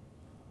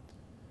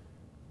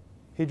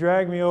 He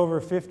dragged me over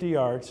 50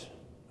 yards,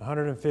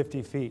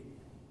 150 feet.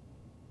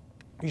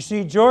 You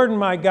see, Jordan,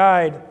 my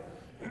guide,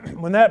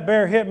 when that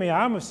bear hit me,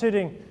 I was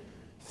sitting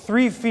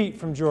 3 feet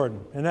from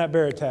Jordan, and that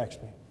bear attacks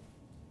me.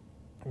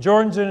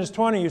 Jordan's in his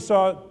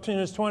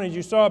 20s.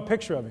 You saw a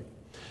picture of him.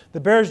 The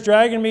bear's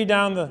dragging me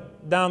down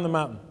the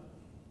mountain.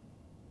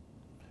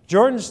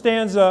 Jordan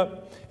stands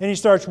up, and he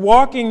starts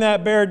walking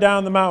that bear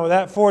down the mountain with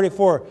that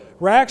 44.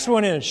 Racks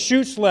one in,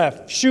 shoots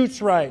left,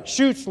 shoots right,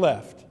 shoots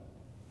left.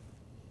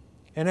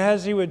 And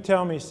as he would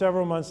tell me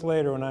several months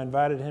later when I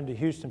invited him to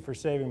Houston for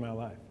saving my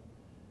life,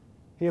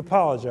 he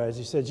apologized.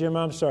 He said, Jim,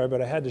 I'm sorry,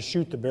 but I had to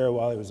shoot the bear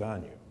while he was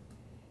on you.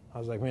 I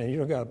was like, man, you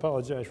don't got to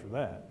apologize for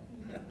that.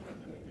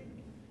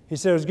 He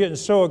said it was getting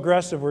so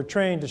aggressive. We're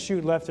trained to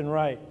shoot left and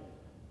right.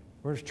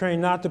 We're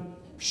trained not to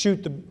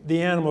shoot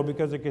the animal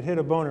because it could hit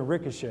a bone and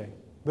ricochet.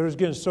 But it was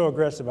getting so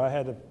aggressive, I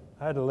had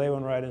to lay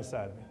one right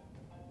inside of me.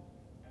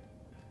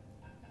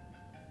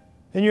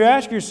 And you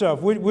ask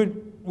yourself,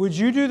 would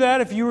you do that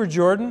if you were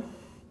Jordan?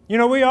 You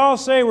know, we all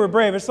say we're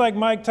brave. It's like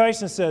Mike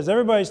Tyson says,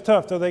 everybody's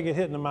tough till they get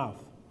hit in the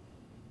mouth.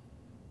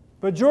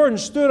 But Jordan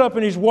stood up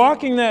and he's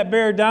walking that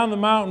bear down the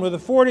mountain with a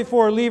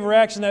 44 lever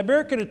action. That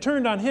bear could have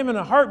turned on him in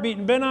a heartbeat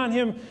and been on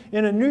him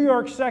in a New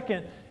York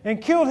second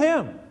and killed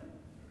him.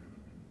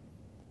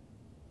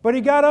 But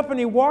he got up and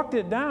he walked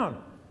it down.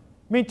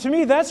 I mean, to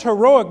me, that's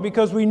heroic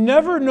because we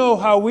never know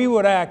how we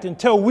would act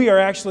until we are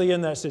actually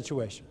in that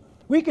situation.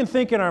 We can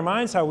think in our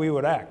minds how we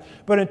would act.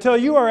 But until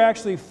you are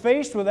actually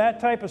faced with that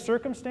type of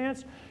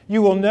circumstance,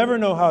 you will never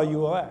know how you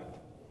will act.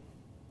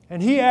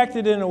 And he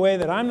acted in a way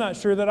that I'm not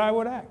sure that I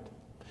would act.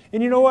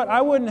 And you know what?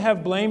 I wouldn't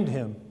have blamed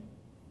him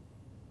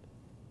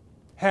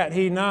had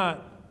he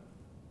not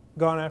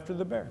gone after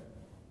the bear.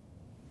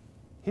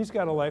 He's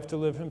got a life to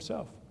live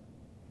himself.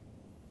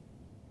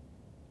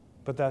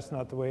 But that's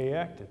not the way he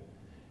acted.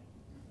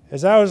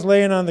 As I was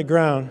laying on the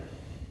ground,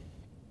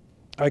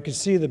 I could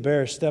see the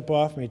bear step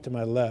off me to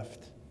my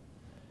left.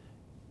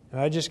 And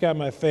I just got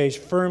my face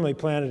firmly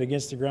planted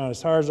against the ground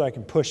as hard as I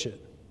can push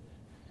it.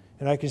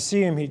 And I could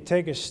see him, he'd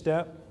take a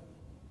step,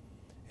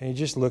 and he'd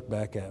just look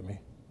back at me,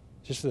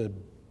 just with a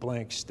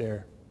blank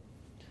stare.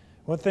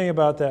 One thing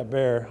about that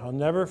bear, I'll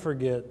never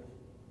forget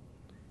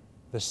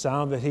the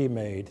sound that he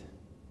made,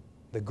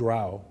 the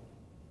growl,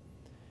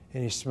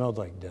 and he smelled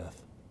like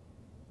death.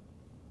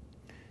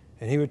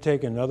 And he would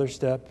take another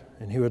step,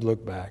 and he would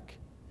look back.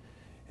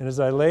 And as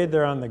I laid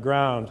there on the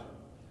ground,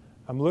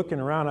 I'm looking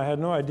around. I had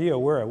no idea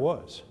where I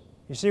was.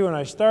 You see, when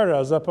I started, I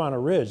was up on a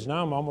ridge.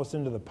 Now I'm almost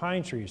into the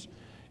pine trees.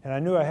 And I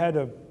knew I had to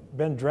have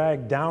been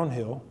dragged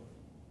downhill.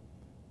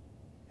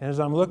 And as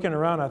I'm looking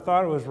around, I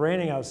thought it was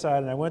raining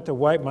outside, and I went to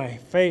wipe my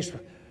face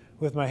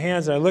with my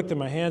hands. I looked at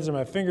my hands, and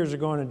my fingers are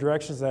going in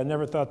directions that I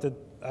never thought that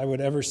I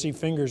would ever see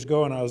fingers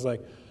go. And I was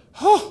like,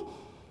 oh!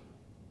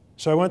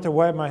 So I went to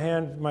wipe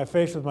my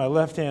face with my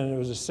left hand, and it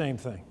was the same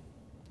thing.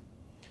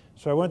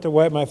 So I went to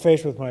wipe my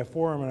face with my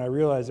forearm, and I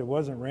realized it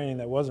wasn't raining,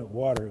 that wasn't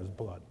water, it was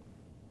blood.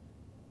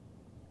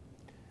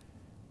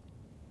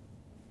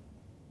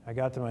 I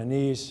got to my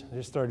knees, I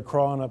just started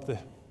crawling up the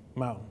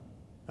mountain.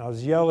 I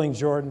was yelling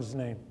Jordan's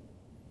name.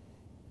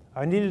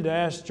 I needed to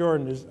ask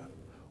Jordan,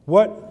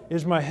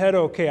 is my head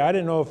okay? I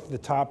didn't know if the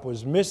top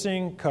was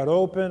missing, cut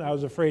open. I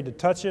was afraid to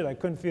touch it. I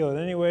couldn't feel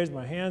it anyways.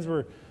 My hands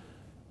were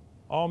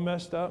all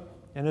messed up.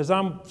 And as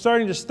I'm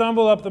starting to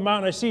stumble up the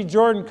mountain, I see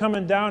Jordan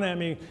coming down at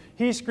me.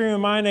 He's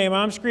screaming my name.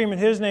 I'm screaming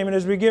his name. And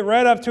as we get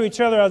right up to each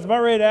other, I was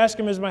about ready to ask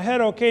him, is my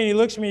head okay? And he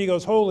looks at me and he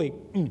goes, holy.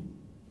 And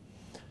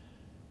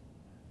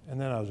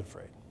then I was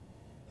afraid.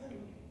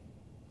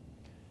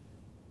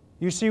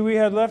 You see, we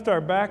had left our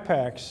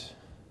backpacks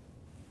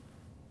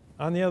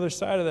on the other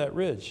side of that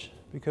ridge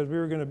because we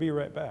were going to be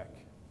right back.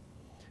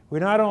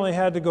 We not only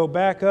had to go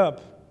back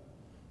up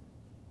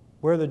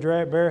where the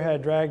bear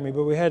had dragged me,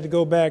 but we had to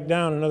go back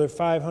down another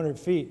 500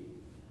 feet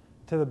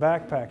to the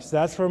backpacks.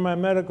 That's where my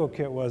medical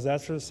kit was.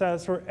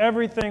 That's where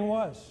everything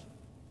was.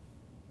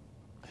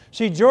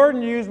 See,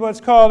 Jordan used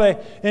what's called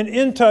an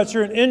in-touch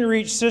or an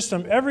in-reach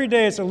system. Every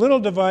day it's a little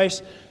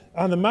device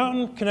on the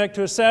mountain, connect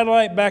to a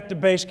satellite, back to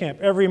base camp.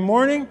 Every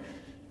morning,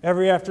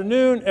 every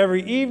afternoon,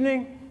 every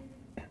evening,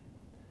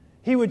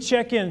 he would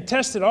check in,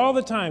 test it all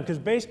the time, because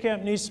base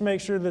camp needs to make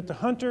sure that the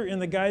hunter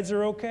and the guides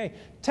are okay.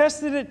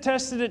 Tested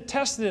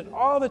it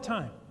all the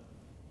time.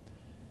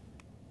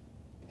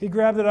 He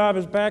grabbed it out of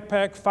his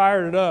backpack,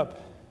 fired it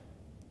up.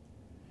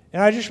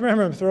 And I just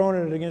remember him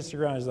throwing it against the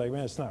ground. He's like,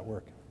 man, it's not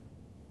working.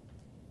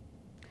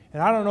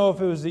 And I don't know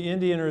if it was the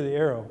Indian or the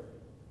arrow.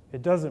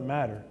 It doesn't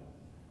matter.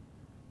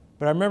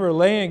 But I remember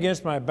laying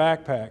against my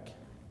backpack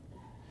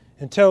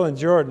and telling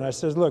Jordan, I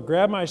says, look,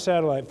 grab my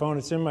satellite phone.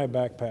 It's in my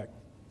backpack.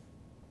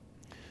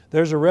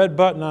 There's a red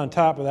button on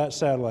top of that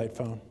satellite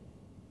phone.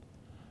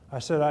 I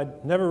said, I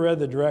never read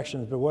the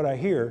directions, but what I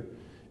hear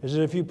is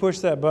that if you push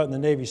that button, the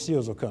Navy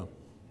SEALs will come.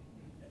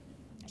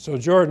 So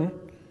Jordan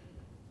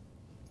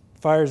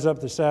fires up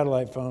the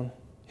satellite phone,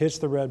 hits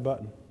the red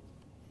button.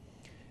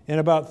 And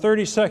about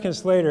 30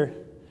 seconds later,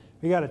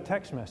 we got a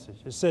text message.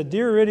 It said,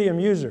 Dear Iridium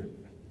user,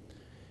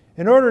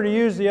 in order to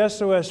use the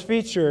SOS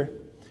feature,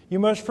 you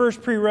must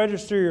first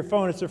pre-register your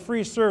phone. It's a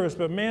free service,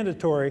 but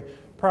mandatory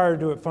prior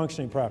to it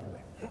functioning properly.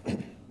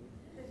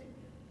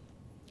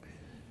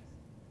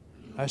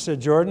 I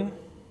said, Jordan,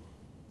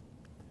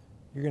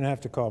 you're going to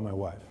have to call my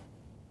wife,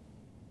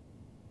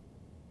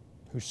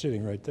 who's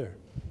sitting right there.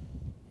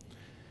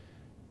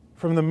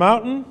 From the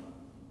mountain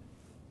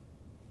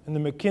and the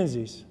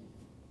Mackenzies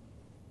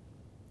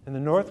in the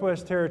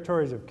Northwest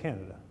Territories of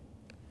Canada,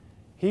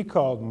 he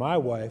called my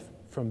wife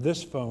from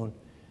this phone,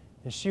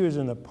 and she was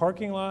in the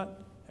parking lot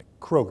at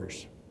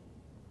Kroger's.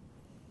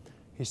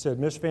 He said,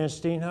 Miss Van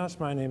Steenhouse,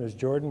 my name is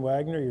Jordan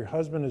Wagner. Your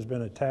husband has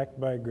been attacked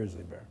by a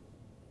grizzly bear.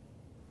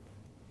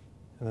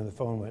 And then the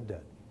phone went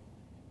dead.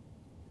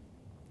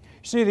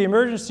 See, the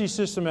emergency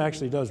system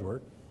actually does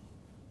work.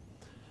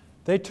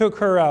 They took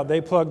her out. They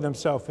plugged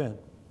themselves in.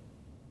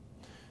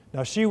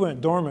 Now, she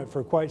went dormant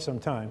for quite some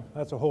time.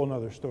 That's a whole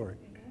other story.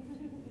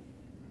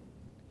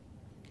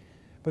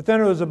 But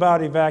then it was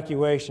about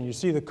evacuation. You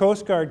see, the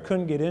Coast Guard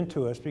couldn't get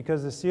into us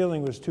because the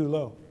ceiling was too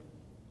low.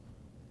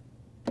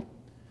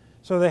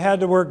 So they had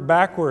to work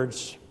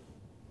backwards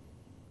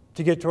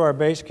to get to our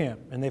base camp.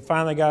 And they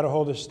finally got a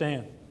hold of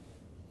Stan.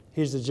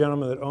 He's the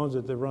gentleman that owns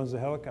it, that runs the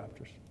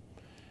helicopters.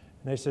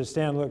 And they said,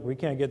 Stan, look, we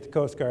can't get the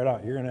Coast Guard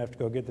out. You're going to have to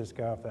go get this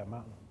guy off that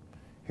mountain.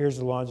 Here's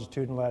the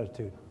longitude and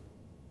latitude.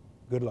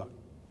 Good luck.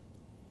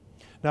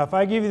 Now, if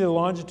I give you the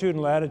longitude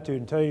and latitude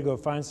and tell you to go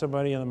find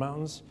somebody in the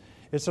mountains,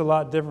 it's a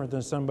lot different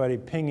than somebody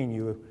pinging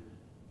you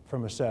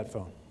from a sat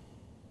phone.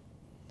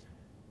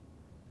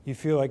 You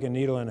feel like a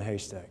needle in a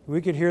haystack. We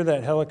could hear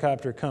that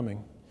helicopter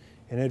coming,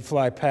 and it'd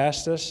fly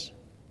past us,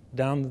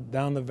 down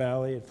the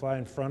valley, it'd fly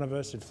in front of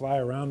us, it'd fly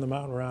around the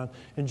mountain around.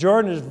 And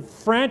Jordan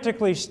is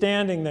frantically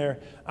standing there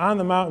on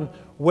the mountain,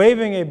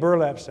 waving a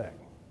burlap sack.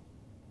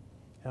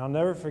 And I'll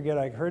never forget,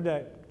 I heard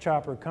that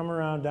chopper come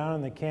around down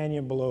in the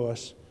canyon below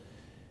us.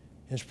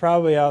 It's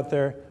probably out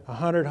there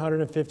 100,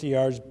 150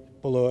 yards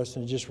below us,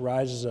 and it just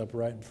rises up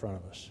right in front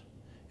of us.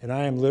 And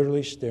I am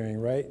literally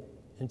staring right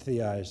into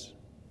the eyes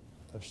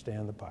of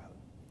Stan the pilot.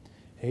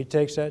 And he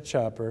takes that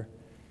chopper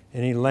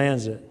and he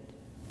lands it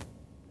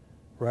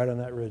right on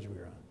that ridge we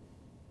were on.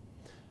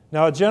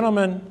 Now, a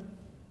gentleman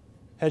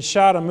had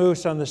shot a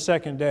moose on the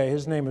second day.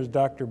 His name was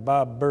Dr.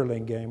 Bob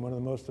Burlingame, one of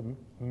the most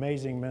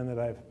amazing men that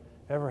I've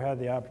ever had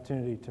the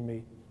opportunity to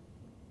meet.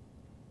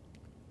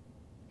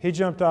 He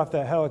jumped off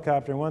that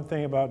helicopter, and one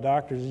thing about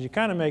doctors is you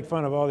kind of make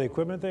fun of all the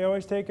equipment they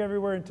always take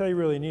everywhere until you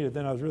really need it.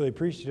 Then I was really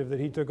appreciative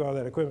that he took all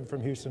that equipment from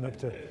Houston up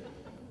to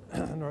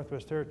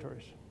Northwest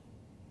Territories.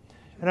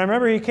 And I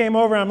remember he came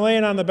over, I'm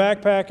laying on the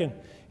backpack, and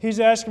he's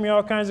asking me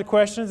all kinds of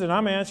questions, and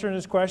I'm answering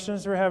his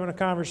questions. We're having a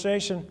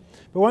conversation.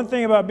 But one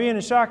thing about being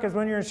in shock is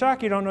when you're in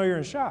shock, you don't know you're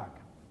in shock.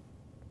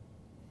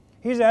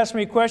 He's asking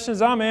me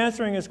questions, I'm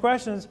answering his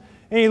questions,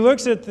 and he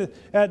looks at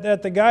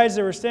the guys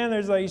that were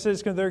standing there, he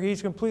says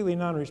he's completely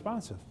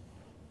non-responsive.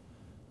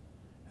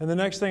 And the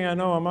next thing I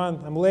know,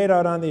 I'm laid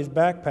out on these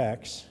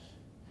backpacks,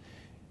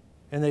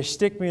 and they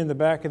stick me in the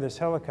back of this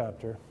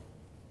helicopter,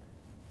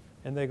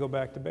 and they go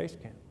back to base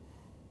camp.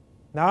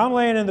 Now, I'm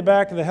laying in the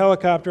back of the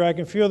helicopter. I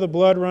can feel the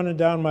blood running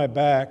down my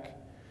back.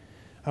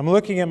 I'm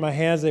looking at my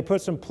hands. They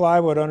put some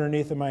plywood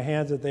underneath of my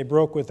hands that they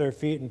broke with their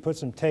feet and put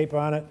some tape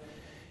on it.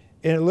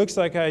 And it looks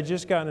like I had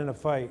just gotten in a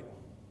fight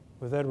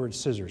with Edward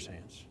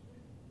Scissorhands.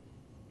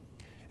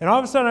 And all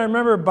of a sudden, I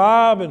remember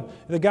Bob and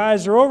the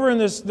guys, they're over in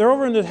this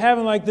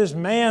having like this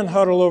man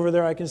huddle over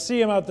there. I can see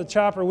them out the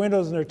chopper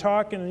windows, and they're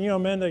talking,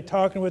 and men, they're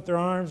talking with their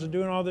arms and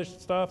doing all this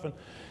stuff. And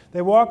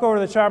they walk over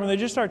to the chopper, and they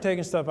just start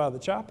taking stuff out of the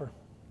chopper.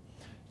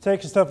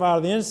 Taking stuff out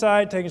of the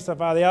inside, taking stuff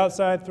out of the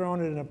outside,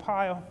 throwing it in a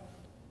pile.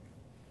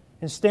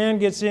 And Stan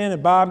gets in,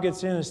 and Bob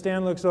gets in, and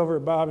Stan looks over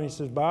at Bob, and he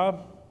says,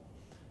 Bob,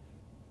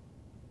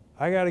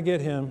 I got to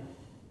get him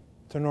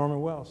to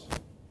Norman Wells.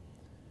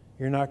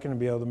 You're not going to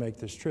be able to make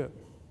this trip.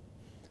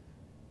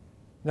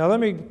 Now let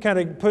me kind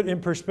of put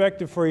in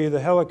perspective for you the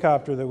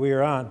helicopter that we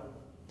are on.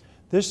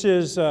 This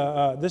is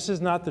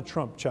not the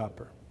Trump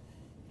chopper.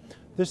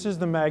 This is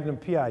the Magnum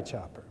PI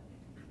chopper.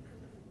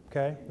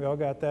 Okay, we all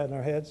got that in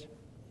our heads?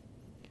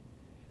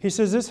 He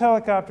says this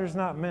helicopter is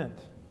not meant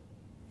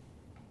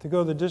to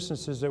go the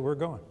distances that we're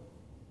going.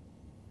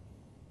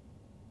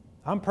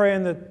 I'm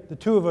praying that the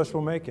two of us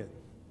will make it.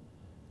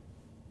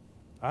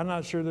 I'm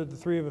not sure that the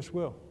three of us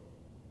will.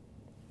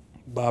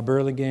 Bob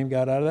Burlingame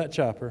got out of that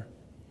chopper.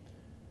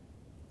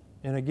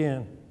 And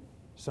again,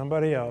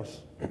 somebody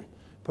else,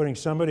 putting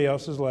somebody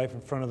else's life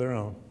in front of their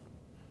own,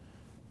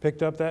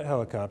 picked up that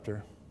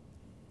helicopter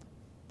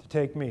to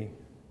take me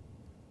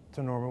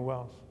to Norman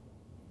Wells.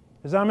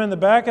 As I'm in the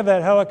back of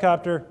that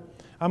helicopter,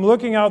 I'm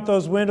looking out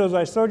those windows.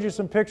 I showed you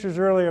some pictures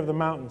earlier of the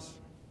mountains.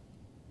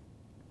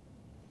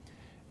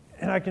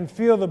 And I can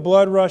feel the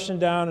blood rushing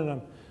down,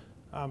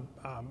 and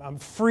I'm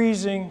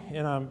freezing,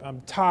 and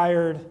I'm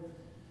tired.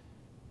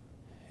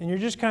 And you're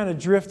just kind of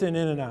drifting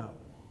in and out.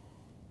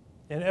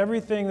 And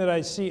everything that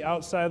I see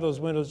outside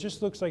those windows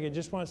just looks like it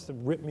just wants to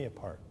rip me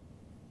apart.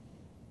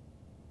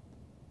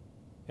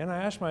 And I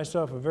asked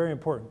myself a very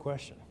important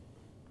question.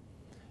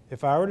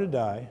 If I were to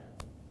die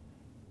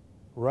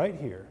right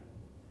here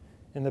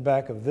in the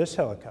back of this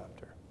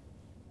helicopter,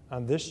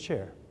 on this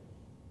chair,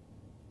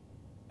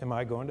 am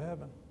I going to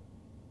heaven?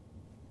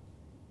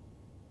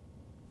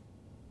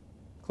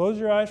 Close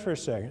your eyes for a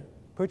second.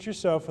 Put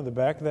yourself in the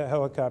back of that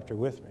helicopter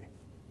with me.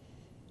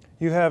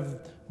 You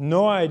have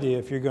no idea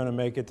if you're going to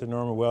make it to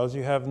Norman Wells.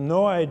 You have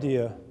no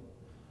idea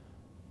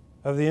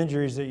of the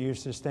injuries that you've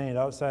sustained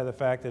outside of the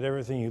fact that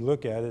everything you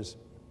look at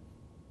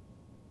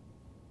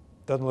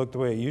doesn't look the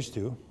way it used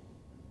to.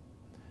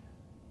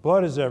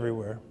 Blood is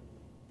everywhere.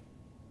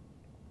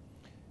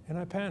 And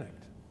I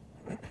panicked.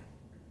 I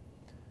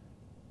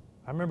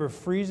remember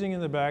freezing in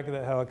the back of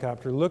that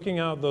helicopter, looking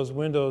out those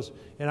windows,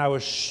 and I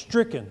was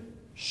stricken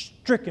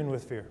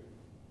with fear.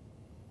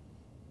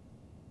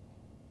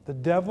 The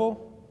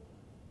devil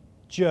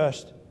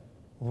just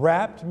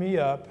wrapped me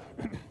up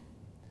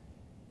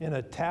in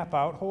a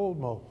tap-out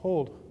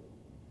hold.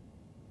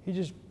 He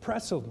just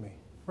pretzeled me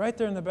right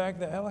there in the back of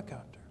the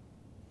helicopter.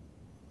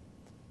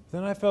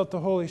 Then I felt the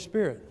Holy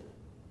Spirit.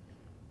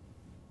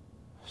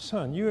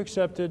 Son, you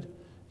accepted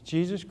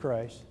Jesus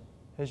Christ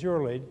as your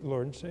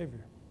Lord and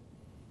Savior.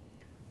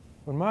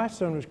 When my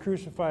son was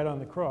crucified on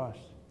the cross,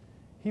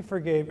 he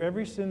forgave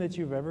every sin that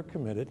you've ever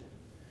committed,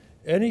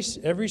 every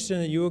sin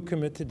that you will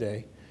commit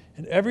today,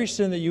 and every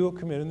sin that you will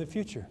commit in the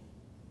future.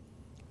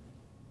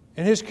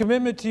 And his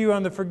commitment to you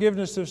on the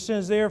forgiveness of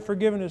sins, they are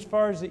forgiven as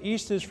far as the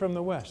east is from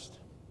the west.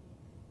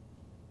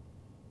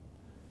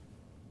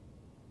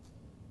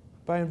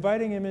 By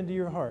inviting him into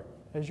your heart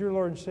as your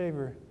Lord and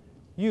Savior,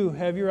 you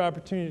have your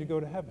opportunity to go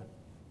to heaven.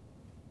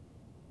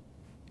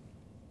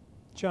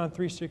 John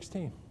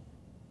 3:16.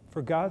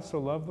 For God so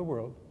loved the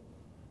world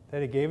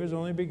that he gave his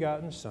only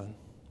begotten Son,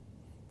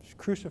 who was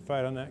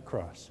crucified on that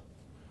cross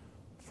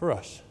for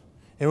us.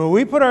 And when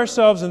we put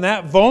ourselves in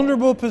that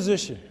vulnerable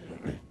position,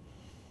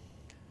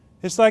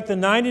 it's like the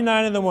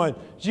 99 and the 1.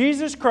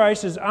 Jesus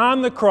Christ is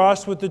on the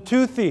cross with the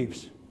two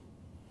thieves.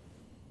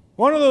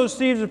 One of those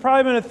thieves has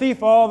probably been a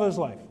thief all of his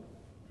life.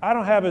 I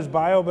don't have his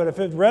bio, but if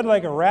it read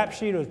like a rap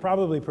sheet, it was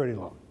probably pretty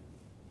long.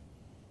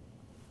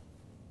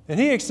 And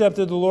he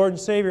accepted the Lord and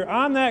Savior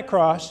on that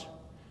cross,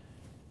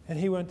 and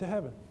he went to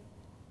heaven.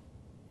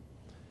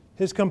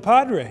 His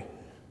compadre,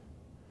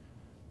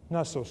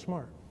 not so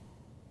smart.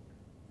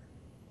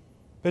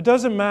 It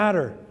doesn't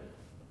matter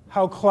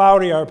how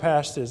cloudy our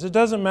past is. It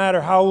doesn't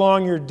matter how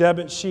long your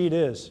debit sheet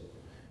is.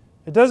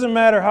 It doesn't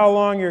matter how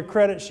long your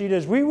credit sheet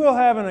is. We will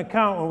have an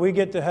account when we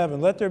get to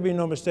heaven. Let there be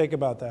no mistake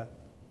about that.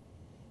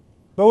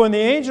 But when the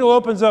angel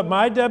opens up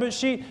my debit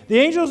sheet, the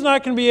angel's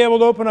not going to be able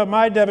to open up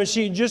my debit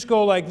sheet and just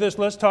go like this.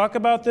 Let's talk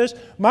about this.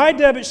 My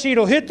debit sheet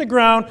will hit the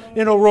ground and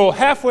it'll roll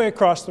halfway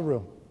across the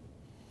room.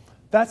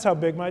 That's how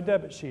big my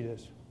debit sheet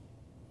is.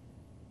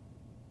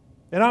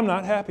 And I'm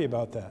not happy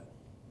about that.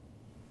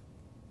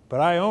 But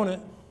I own it.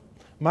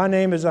 My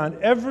name is on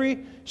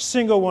every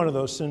single one of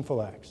those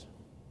sinful acts.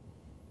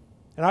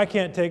 And I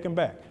can't take them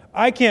back.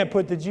 I can't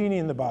put the genie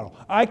in the bottle.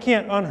 I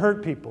can't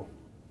unhurt people.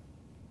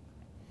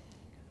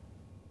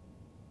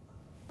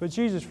 But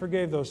Jesus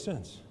forgave those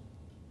sins.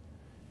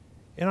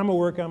 And I'm going to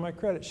work on my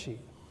credit sheet.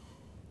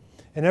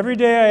 And every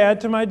day I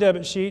add to my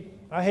debit sheet.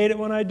 I hate it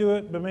when I do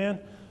it, but man,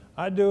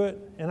 I do it.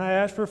 And I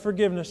ask for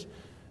forgiveness.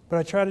 But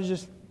I try to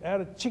just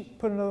add a cheek,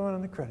 put another one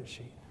on the credit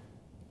sheet.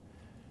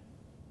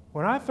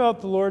 When I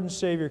felt the Lord and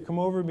Savior come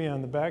over me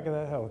on the back of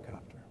that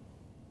helicopter,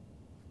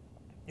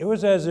 it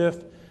was as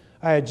if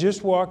I had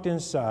just walked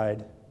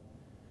inside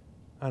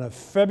on a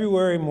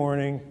February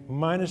morning,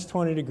 minus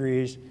 20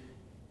 degrees,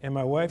 and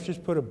my wife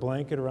just put a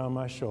blanket around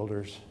my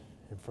shoulders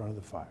in front of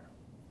the fire.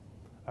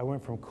 I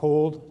went from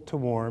cold to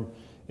warm,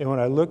 and when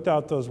I looked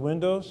out those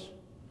windows,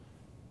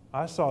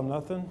 I saw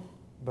nothing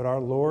but our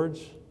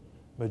Lord's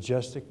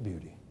majestic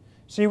beauty.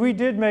 See, we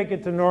did make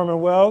it to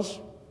Norman Wells.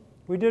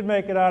 We did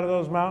make it out of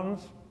those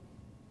mountains.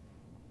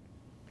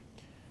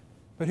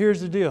 But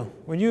here's the deal.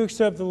 When you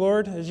accept the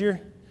Lord as your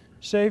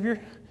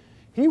Savior,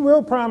 He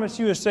will promise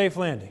you a safe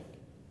landing.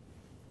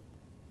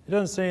 It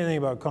doesn't say anything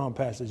about calm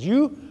passage.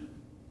 You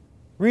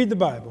read the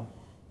Bible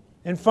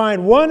and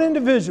find one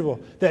individual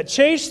that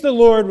chased the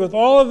Lord with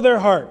all of their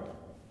heart,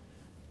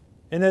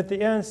 and at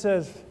the end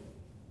says,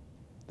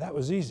 that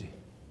was easy.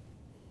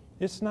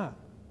 It's not.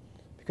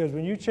 Because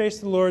when you chase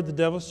the Lord, the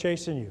devil's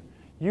chasing you.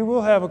 You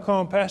will have a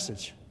calm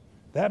passage.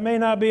 That may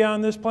not be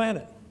on this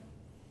planet.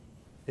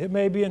 It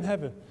may be in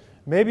heaven.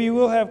 Maybe you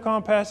will have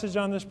calm passage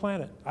on this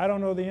planet. I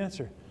don't know the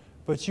answer.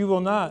 But you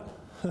will not.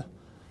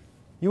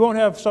 You won't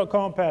have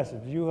calm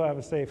passage. You will have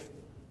a safe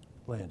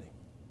landing.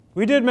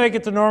 We did make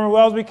it to Norman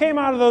Wells. We came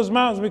out of those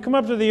mountains. We come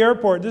up to the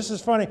airport. This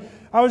is funny.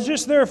 I was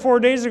just there 4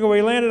 days ago.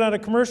 We landed on a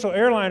commercial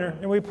airliner,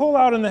 and we pull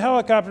out in the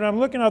helicopter, and I'm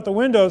looking out the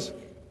windows.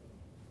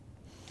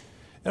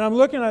 And I'm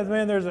looking at,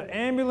 man, there's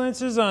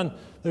ambulances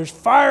there's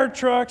fire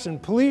trucks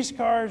and police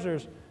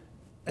cars.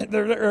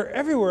 They're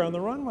everywhere on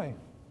the runway.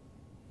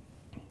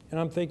 And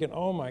I'm thinking,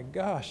 oh my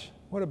gosh,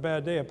 what a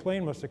bad day. A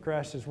plane must have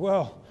crashed as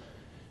well.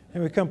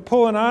 And we come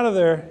pulling out of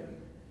there,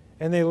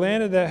 and they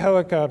landed that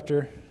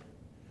helicopter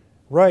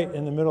right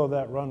in the middle of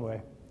that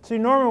runway. See,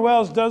 Norman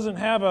Wells doesn't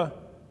have a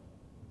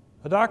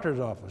doctor's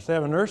office. They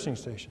have a nursing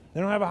station.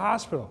 They don't have a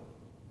hospital.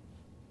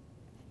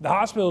 The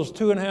hospital is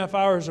 2.5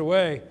 hours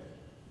away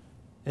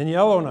in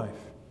Yellowknife.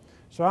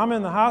 So I'm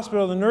in the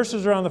hospital. The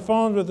nurses are on the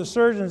phones with the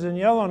surgeons in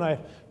Yellowknife,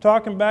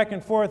 talking back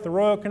and forth. The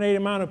Royal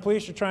Canadian Mounted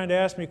Police are trying to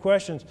ask me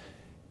questions.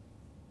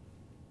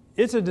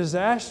 It's a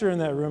disaster in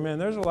that room, man.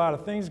 There's a lot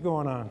of things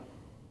going on.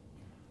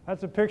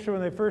 That's a picture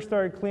when they first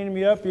started cleaning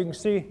me up. You can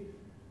see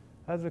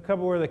that's a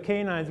couple where the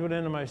canines went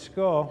into my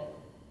skull.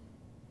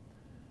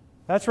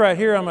 That's right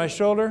here on my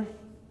shoulder.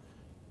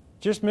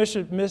 Just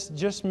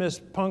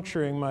missed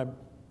puncturing my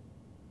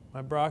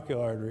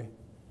bronchial artery.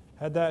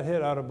 Had that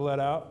hit, I would have bled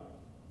out.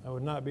 I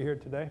would not be here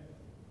today.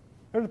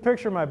 There's a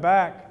picture of my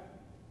back.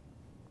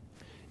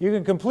 You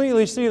can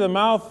completely see the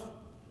mouth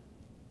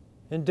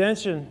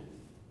indentation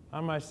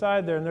on my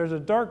side there, and there's a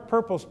dark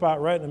purple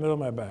spot right in the middle of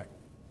my back.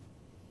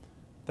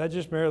 That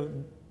just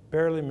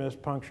barely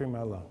missed puncturing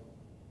my lung.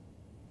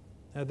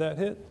 Had that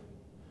hit,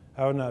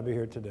 I would not be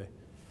here today.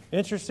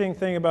 Interesting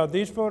thing about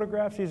these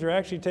photographs, these are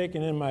actually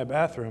taken in my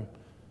bathroom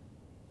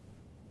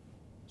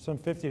some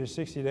 50 to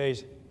 60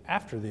 days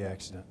after the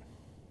accident.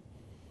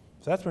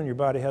 So that's when your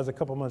body has a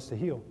couple months to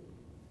heal.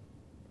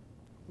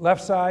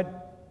 Left side,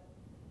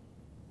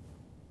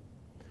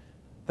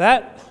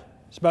 that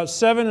is about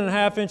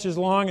 7.5 inches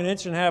long, 1.5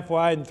 inches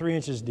wide, and 3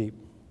 inches deep.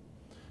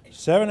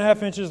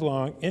 7.5 inches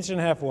long, 1.5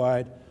 inches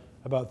wide,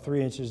 about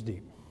 3 inches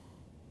deep.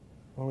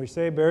 When we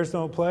say bears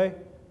don't play,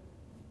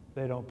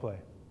 they don't play.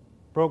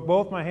 Broke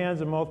both my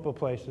hands in multiple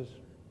places.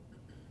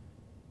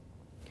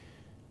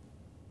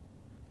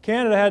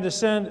 Canada had to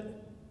send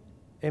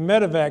a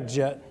medevac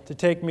jet to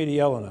take me to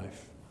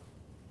Yellowknife.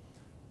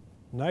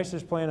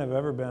 Nicest plane I've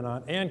ever been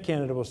on, and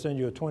Canada will send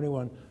you a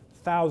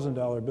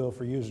 $21,000 bill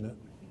for using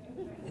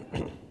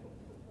it.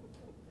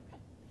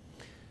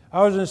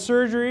 I was in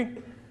surgery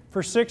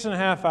for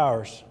 6.5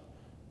 hours.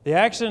 The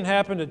accident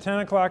happened at 10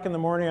 o'clock in the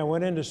morning. I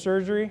went into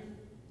surgery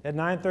at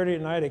 9:30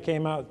 at night. I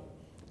came out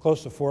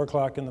close to 4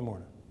 o'clock in the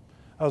morning.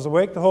 I was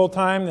awake the whole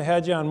time. They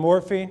had you on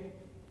morphine.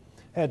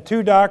 Had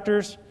 2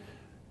 doctors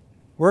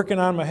working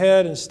on my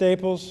head and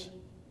staples,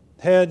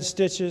 head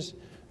stitches,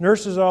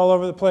 nurses all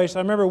over the place. I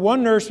remember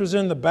one nurse was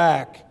in the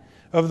back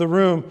of the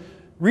room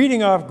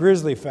reading off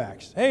grizzly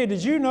facts. Hey,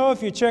 did you know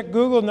if you check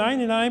Google,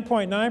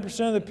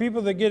 99.9% of the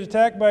people that get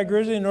attacked by a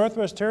grizzly in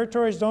Northwest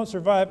Territories don't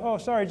survive? Oh,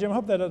 sorry, Jim, I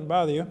hope that doesn't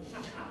bother you.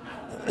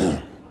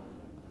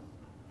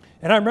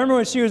 And I remember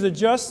when she was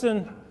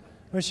adjusting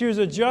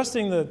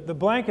the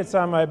blankets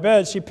on my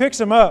bed, she picks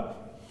them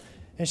up,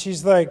 and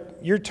she's like,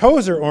 your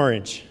toes are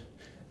orange.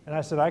 And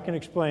I said, I can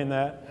explain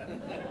that.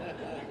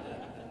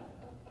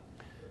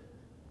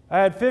 I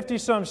had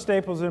 50-some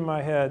staples in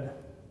my head.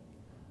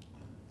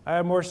 I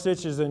had more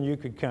stitches than you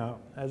could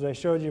count. As I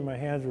showed you, my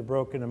hands were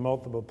broken in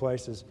multiple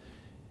places.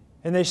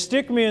 And they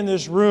stick me in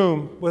this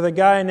room with a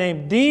guy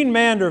named Dean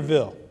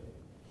Manderville.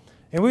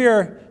 And we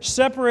are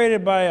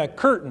separated by a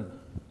curtain.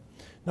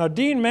 Now,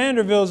 Dean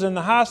Manderville's in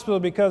the hospital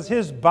because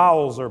his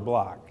bowels are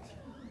blocked.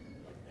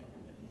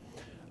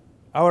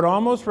 I would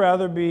almost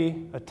rather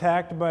be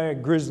attacked by a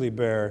grizzly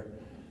bear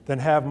than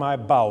have my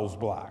bowels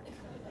blocked.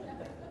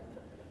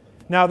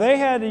 Now, they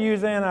had to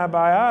use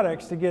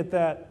antibiotics to get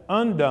that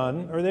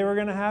undone, or they were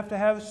going to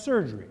have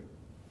surgery.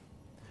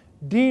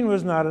 Dean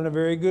was not in a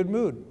very good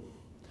mood.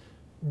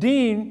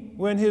 Dean,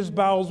 when his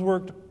bowels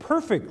worked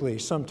perfectly,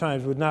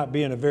 sometimes would not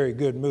be in a very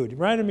good mood. He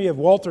reminded me of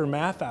Walter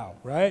Matthau,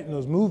 right, in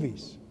those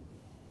movies.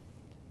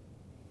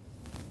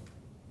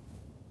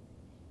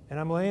 And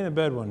I'm laying in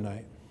bed one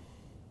night,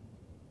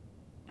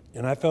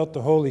 and I felt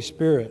the Holy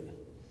Spirit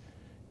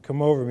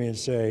come over me and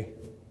say,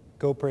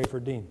 go pray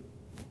for Dean.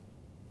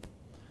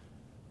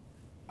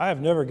 I have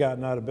never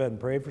gotten out of bed and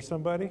prayed for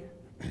somebody,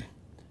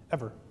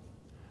 ever.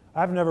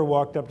 I've never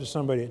walked up to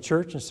somebody at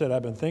church and said,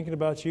 I've been thinking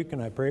about you,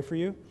 can I pray for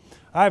you?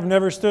 I've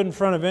never stood in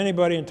front of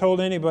anybody and told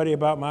anybody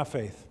about my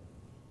faith.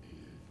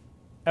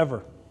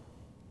 Ever.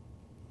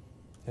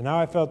 And now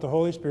I felt the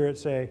Holy Spirit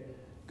say,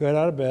 get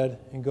out of bed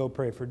and go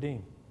pray for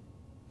Dean.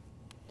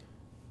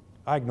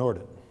 I ignored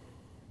it.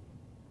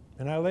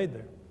 And I laid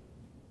there.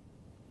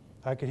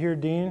 I could hear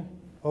Dean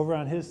over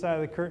on his side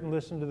of the curtain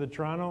listen to the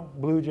Toronto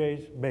Blue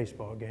Jays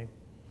baseball game.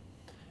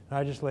 And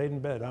I just laid in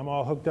bed. I'm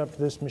all hooked up to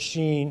this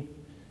machine.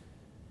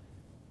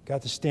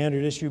 Got the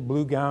standard issue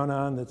blue gown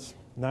on that's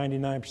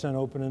 99%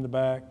 open in the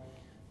back.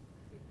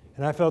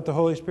 And I felt the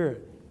Holy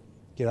Spirit.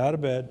 Get out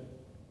of bed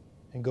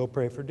and go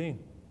pray for Dean.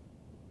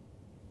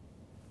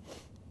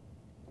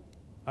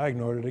 I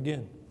ignored it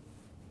again.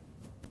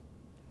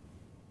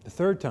 The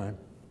third time,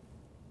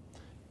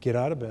 get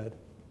out of bed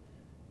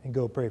and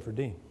go pray for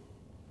Dean.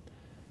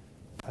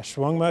 I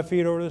swung my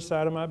feet over the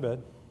side of my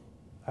bed.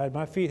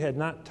 My feet had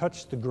not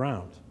touched the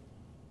ground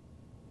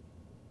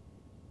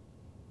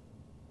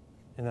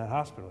in that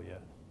hospital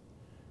yet.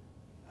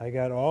 I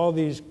got all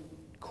these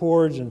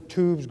cords and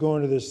tubes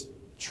going to this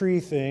tree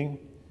thing.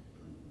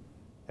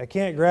 I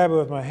can't grab it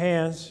with my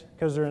hands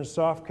because they're in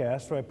soft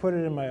cast, so I put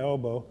it in my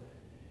elbow,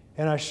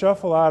 and I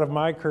shuffle out of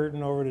my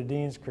curtain over to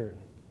Dean's curtain.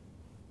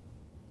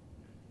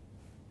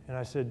 And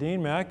I said,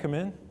 Dean, may I come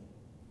in?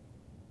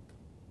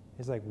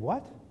 He's like,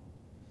 what?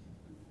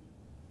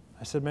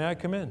 I said, may I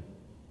come in?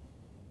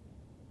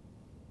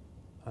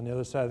 On the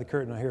other side of the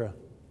curtain, I hear a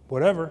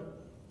whatever.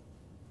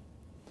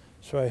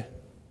 So I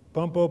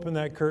bump open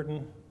that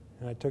curtain,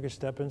 and I took a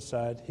step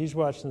inside. He's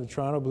watching the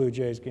Toronto Blue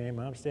Jays game.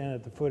 I'm standing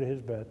at the foot of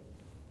his bed.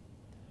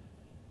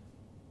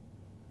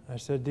 I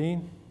said,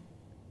 Dean,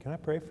 can I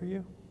pray for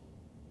you?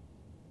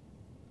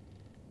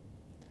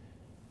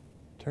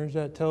 Turns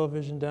that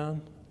television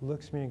down,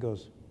 looks at me and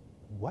goes,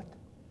 what?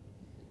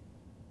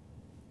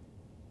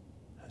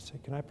 I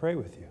said, can I pray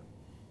with you?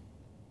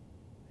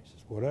 He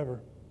says, whatever.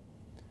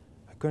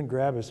 I couldn't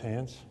grab his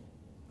hands.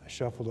 I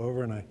shuffled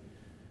over and I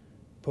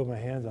put my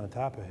hands on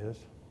top of his,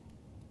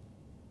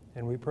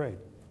 and we prayed.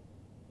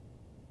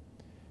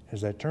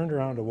 As I turned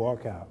around to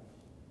walk out,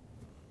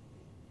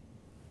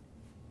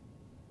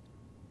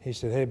 he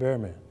said, hey,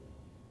 Bearman.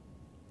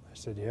 I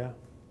said, yeah.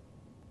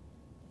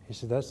 He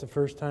said, that's the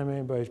first time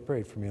anybody's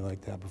prayed for me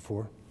like that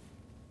before.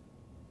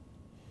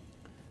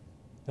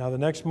 Now, the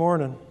next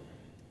morning,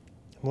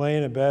 I'm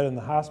laying in bed, and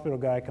the hospital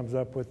guy comes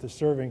up with the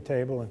serving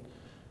table, and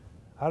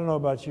I don't know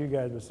about you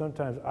guys, but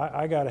sometimes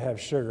I got to have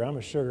sugar. I'm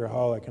a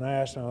sugaraholic, and I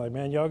asked him, I'm like,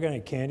 man, y'all got any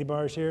candy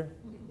bars here?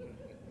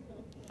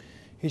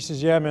 He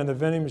says, yeah, man, the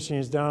vending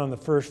machine's down on the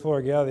first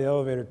floor. Get out of the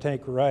elevator,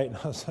 tank right. And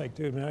I was like,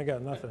 dude, man, I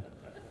got nothing.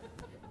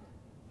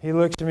 He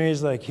looks at me,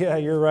 he's like, yeah,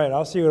 you're right.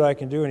 I'll see what I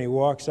can do. And he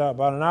walks out.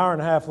 About an hour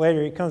and a half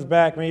later, he comes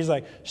back, and he's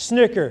like,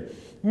 Snicker,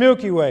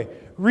 Milky Way,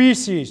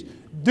 Reese's,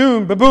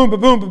 Doom, ba-boom,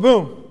 ba-boom,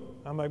 ba-boom.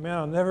 I'm like, man,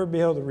 I'll never be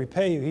able to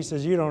repay you. He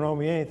says, you don't owe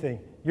me anything.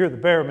 You're the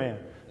Bear Man.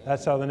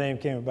 That's how the name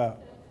came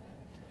about.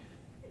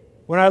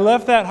 When I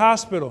left that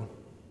hospital,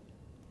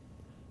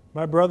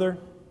 my brother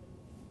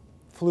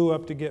flew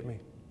up to get me.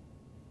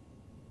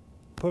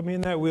 Put me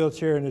in that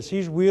wheelchair, and as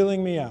he's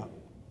wheeling me out,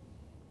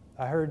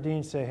 I heard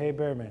Dean say, hey,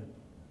 Bear Man.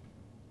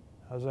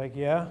 I was like,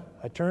 yeah.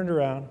 I turned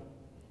around.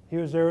 He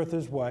was there with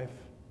his wife.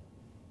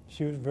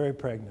 She was very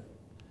pregnant.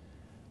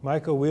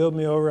 Michael wheeled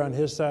me over on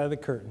his side of the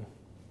curtain.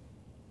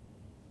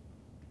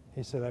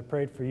 He said, I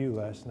prayed for you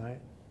last night.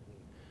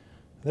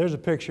 There's a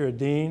picture of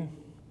Dean.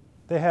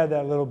 They had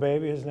that little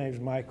baby. His name's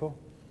Michael.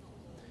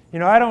 You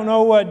know, I don't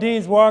know what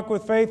Dean's walk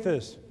with faith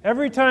is.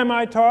 Every time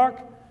I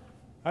talk,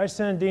 I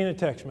send Dean a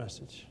text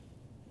message.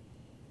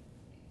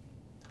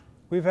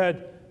 We've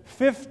had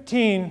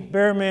 15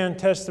 Bear Man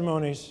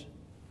testimonies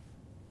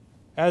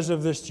as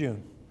of this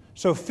June.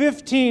 So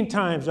 15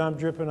 times I'm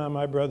dripping on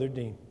my brother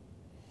Dean.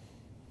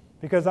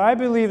 Because I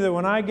believe that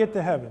when I get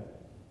to heaven,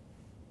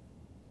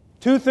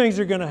 two things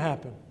are going to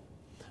happen.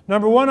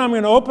 Number one, I'm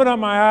going to open up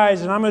my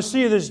eyes and I'm going to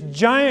see this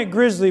giant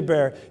grizzly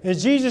bear. And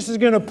Jesus is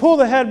going to pull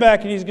the head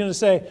back and he's going to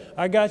say,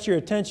 I got your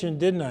attention,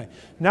 didn't I?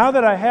 Now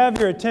that I have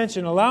your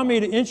attention, allow me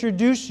to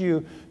introduce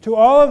you to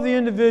all of the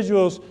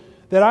individuals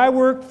that I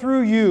worked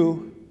through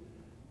you,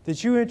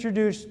 that you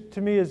introduced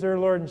to me as their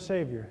Lord and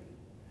Savior.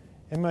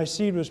 And my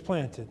seed was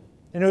planted.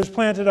 And it was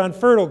planted on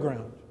fertile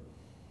ground.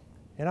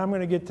 And I'm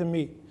going to get to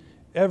meet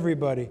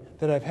everybody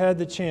that I've had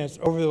the chance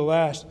over the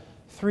last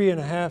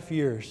 3.5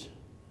 years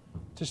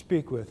to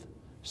speak with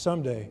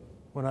someday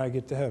when I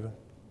get to heaven.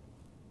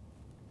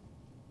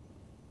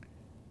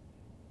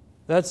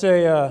 That's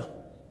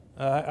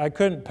I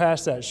couldn't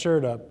pass that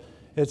shirt up.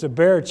 It's a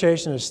bear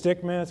chasing a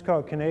stick man. It's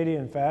called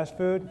Canadian fast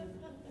food.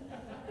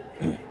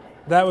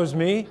 That was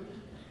me.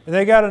 And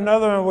they got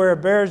another one where a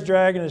bear's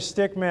dragging a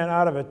stick man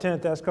out of a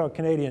tent. That's called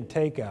Canadian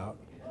takeout.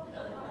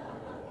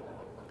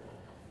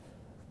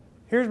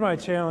 Here's my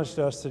challenge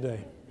to us today.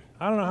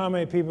 I don't know how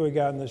many people we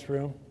got in this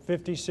room,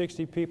 50,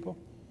 60 people.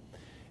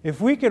 If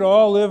we could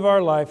all live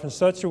our life in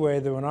such a way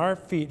that when our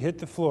feet hit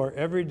the floor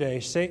every day,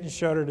 Satan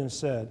shuddered and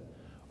said,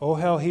 oh,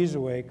 hell, he's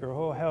awake, or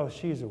oh, hell,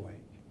 she's awake.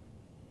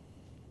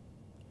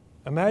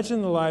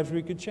 Imagine the lives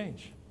we could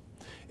change.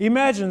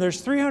 Imagine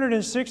there's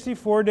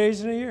 364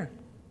 days in a year.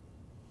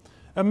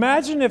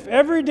 Imagine if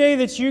every day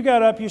that you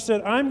got up, you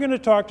said, I'm going to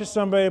talk to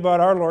somebody about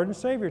our Lord and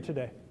Savior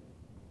today.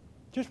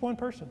 Just one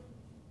person.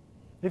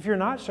 If you're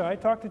not shy,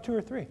 talk to 2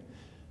 or 3.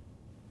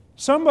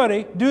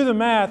 Somebody, do the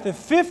math. If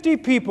 50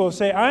 people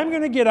say, I'm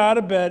going to get out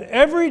of bed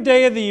every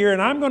day of the year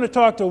and I'm going to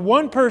talk to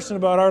one person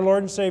about our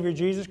Lord and Savior,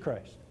 Jesus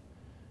Christ,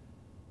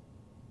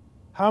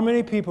 how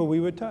many people we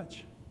would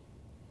touch?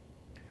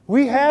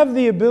 We have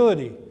the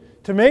ability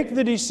to make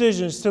the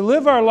decisions, to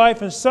live our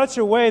life in such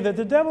a way that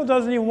the devil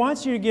doesn't even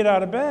want you to get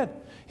out of bed.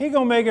 He's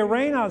going to make it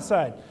rain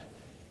outside.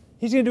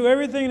 He's going to do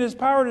everything in his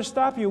power to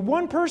stop you.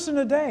 One person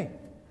a day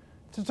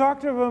to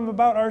talk to them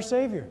about our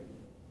Savior.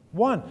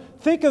 One.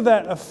 Think of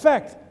that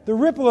effect, the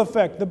ripple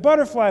effect, the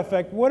butterfly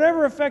effect,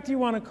 whatever effect you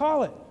want to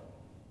call it.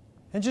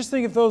 And just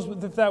think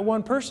if that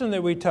one person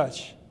that we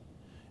touch,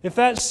 if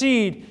that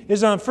seed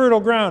is on fertile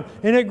ground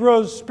and it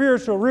grows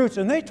spiritual roots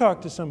and they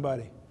talk to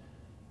somebody,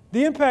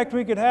 the impact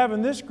we could have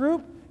in this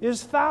group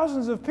is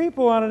thousands of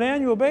people on an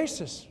annual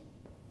basis.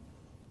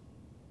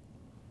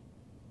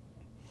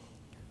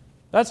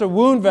 That's a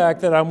wound vac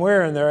that I'm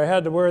wearing there. I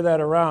had to wear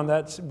that around.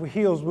 That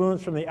heals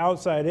wounds from the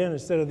outside in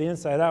instead of the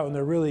inside out when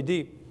they're really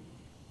deep.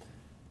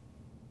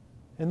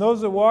 And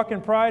those that walk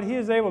in pride, He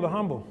is able to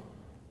humble.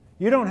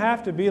 You don't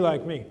have to be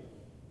like me.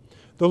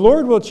 The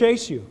Lord will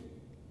chase you.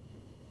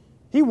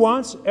 He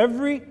wants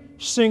every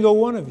single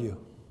one of you.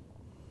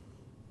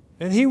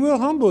 And He will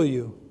humble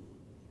you.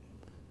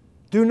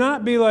 Do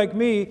not be like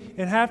me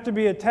and have to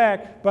be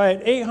attacked by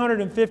an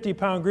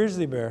 850-pound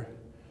grizzly bear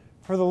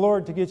for the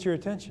Lord to get your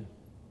attention.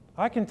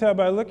 I can tell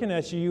by looking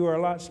at you, you are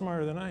a lot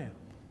smarter than I am.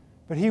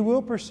 But He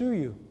will pursue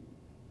you.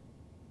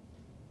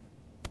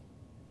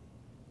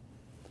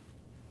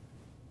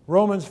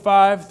 Romans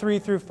 5, 3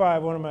 through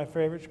 5, one of my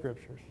favorite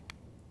scriptures.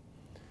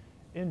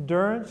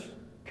 Endurance,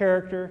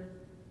 character,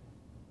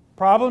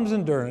 problems,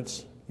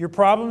 endurance. Your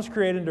problems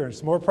create endurance.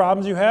 The more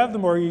problems you have, the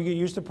more you get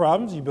used to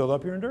problems, you build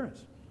up your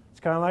endurance. It's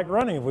kind of like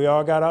running. If we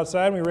all got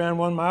outside and we ran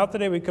 1 mile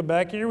today, we come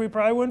back here, we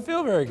probably wouldn't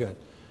feel very good.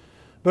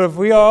 But if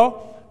we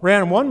all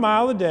ran 1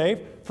 mile a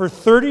day for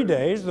 30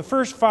 days, the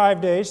first 5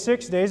 days,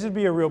 6 days, it'd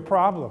be a real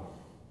problem.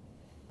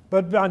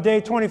 But on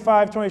day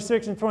 25,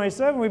 26, and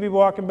 27, we'd be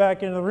walking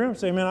back into the room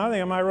saying, man, I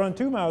think I might run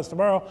 2 miles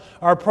tomorrow.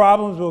 Our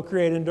problems will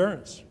create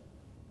endurance.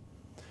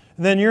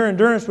 And then your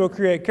endurance will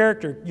create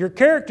character. Your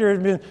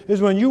character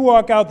is when you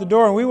walk out the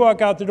door and we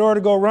walk out the door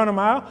to go run a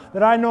mile,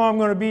 that I know I'm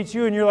going to beat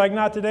you, and you're like,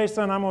 not today,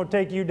 son, I'm going to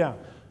take you down.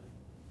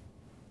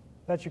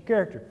 That's your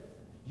character.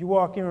 You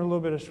walk in with a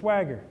little bit of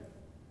swagger.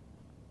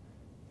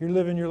 You're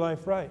living your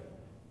life right.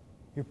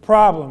 Your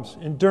problems,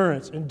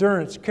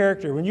 endurance,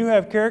 character. When you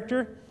have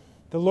character,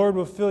 the Lord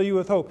will fill you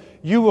with hope.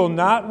 You will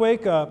not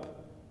wake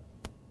up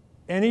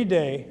any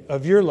day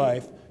of your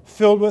life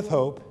filled with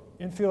hope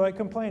and feel like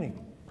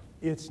complaining.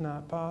 It's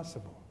not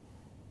possible.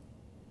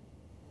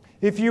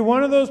 If you're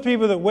one of those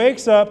people that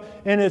wakes up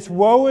and it's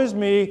woe is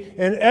me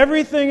and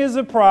everything is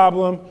a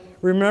problem,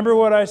 remember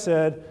what I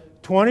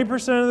said.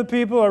 20% of the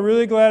people are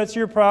really glad it's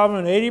your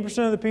problem and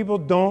 80% of the people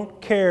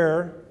don't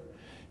care.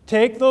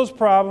 Take those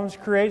problems,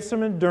 create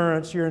some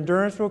endurance. Your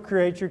endurance will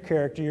create your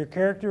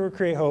character will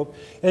create hope,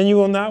 and you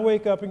will not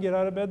wake up and get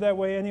out of bed that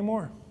way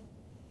anymore.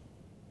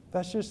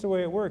 That's just the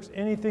way it works.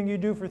 Anything you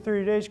do for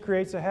 30 days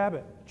creates a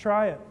habit.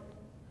 Try it.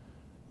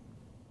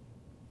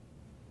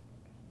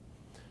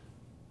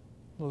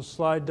 Little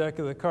slide deck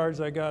of the cards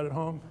I got at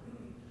home.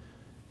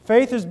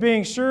 Faith is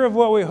being sure of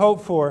what we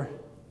hope for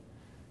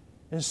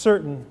and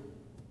certain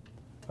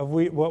of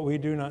what we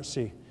do not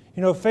see.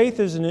 You know, faith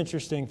is an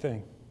interesting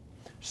thing.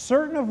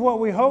 Certain of what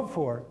we hope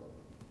for,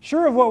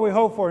 sure of what we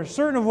hope for, and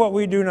certain of what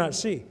we do not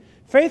see.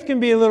 Faith can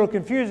be a little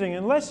confusing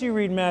unless you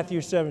read Matthew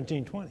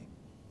 17:20.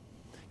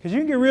 Because you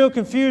can get real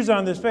confused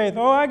on this faith.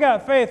 Oh, I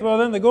got faith. Well,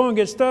 then they go and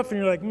get stuff,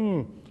 and you're like,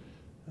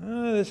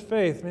 this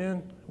faith,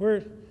 man.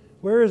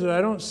 Where is it?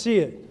 I don't see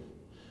it.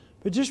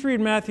 But just read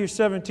Matthew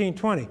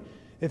 17:20.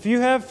 If you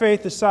have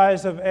faith the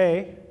size of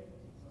A,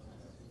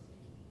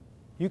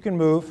 you can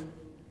move.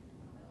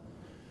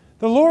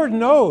 The Lord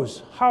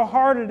knows how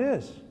hard it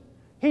is.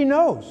 He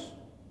knows.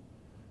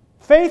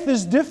 Faith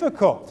is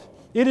difficult.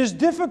 It is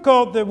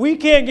difficult that we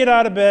can't get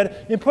out of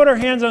bed and put our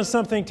hands on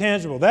something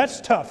tangible. That's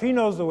tough. He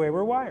knows the way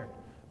we're wired.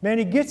 Man,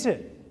 He gets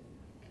it.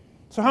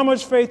 So how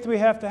much faith do we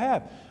have to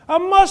have? A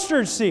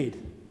mustard seed.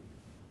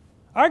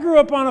 I grew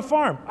up on a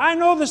farm. I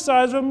know the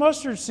size of a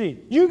mustard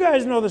seed. You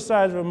guys know the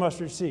size of a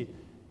mustard seed.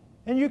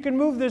 And you can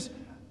move this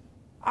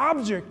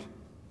object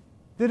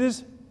that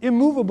is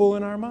immovable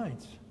in our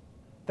minds.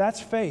 That's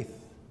faith.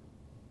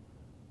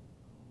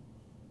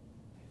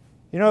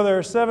 You know, there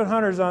were 7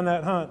 hunters on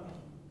that hunt.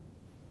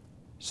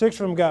 6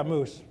 of them got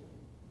moose.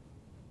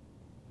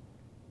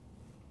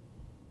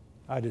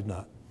 I did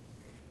not.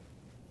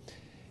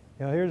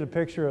 You know, here's a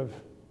picture of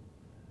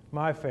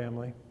my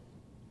family.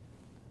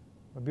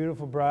 My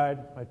beautiful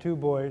bride, my 2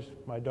 boys,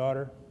 my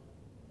daughter.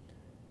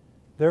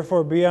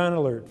 Therefore, be on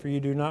alert, for you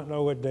do not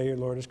know what day your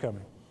Lord is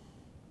coming.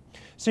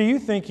 See, you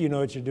think you know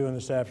what you're doing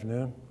this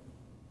afternoon.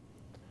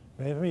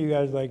 Man, some of you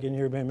guys like in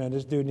here, man,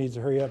 this dude needs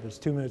to hurry up. It's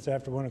 2 minutes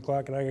after 1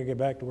 o'clock and I got to get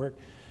back to work.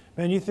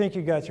 Man, you think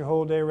you got your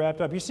whole day wrapped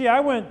up. You see,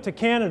 I went to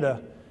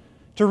Canada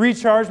to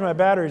recharge my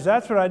batteries.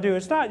 That's what I do.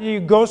 It's not you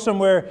go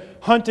somewhere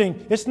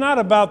hunting. It's not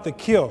about the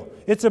kill.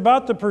 It's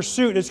about the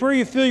pursuit. It's where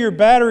you feel your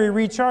battery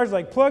recharged,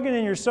 like plugging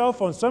in your cell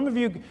phone. Some of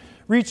you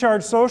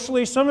recharge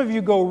socially. Some of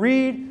you go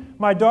read.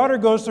 My daughter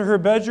goes to her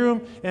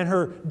bedroom and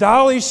her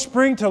dollies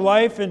spring to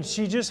life and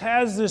she just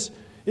has this,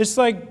 it's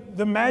like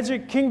the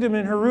magic kingdom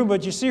in her room,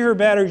 but you see her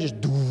battery just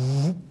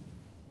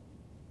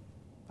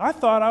I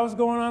thought I was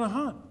going on a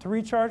hunt to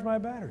recharge my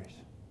batteries.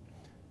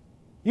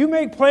 You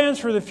make plans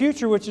for the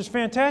future, which is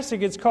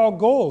fantastic. It's called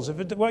goals.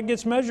 If what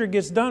gets measured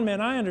gets done,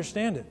 man, I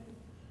understand it.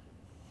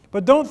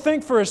 But don't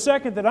think for a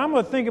second that I'm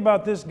going to think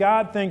about this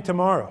God thing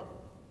tomorrow.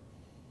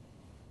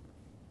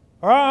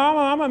 Or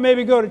I'm going to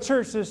maybe go to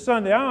church this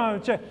Sunday. I'm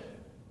going to check.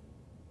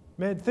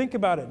 Man, think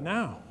about it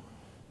now.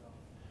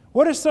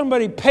 What if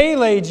somebody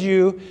paylaid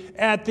you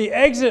at the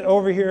exit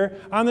over here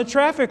on the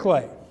traffic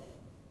light?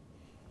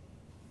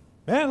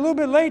 Man, a little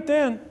bit late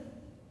then.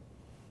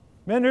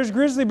 Man, there's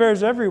grizzly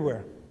bears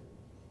everywhere.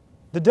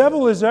 The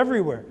devil is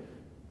everywhere.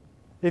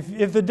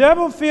 If the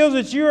devil feels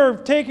that you are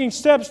taking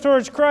steps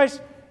towards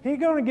Christ, he's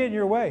going to get in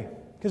your way.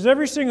 Because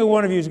every single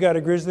one of you has got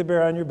a grizzly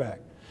bear on your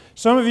back.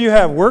 Some of you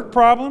have work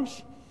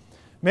problems.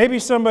 Maybe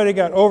somebody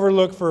got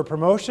overlooked for a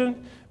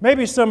promotion.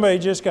 Maybe somebody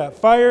just got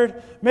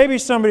fired. Maybe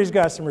somebody's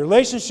got some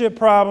relationship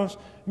problems.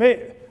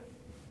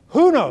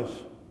 Who knows?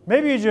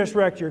 Maybe you just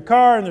wrecked your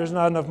car and there's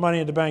not enough money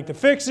in the bank to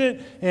fix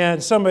it,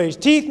 and somebody's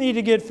teeth need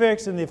to get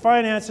fixed, and the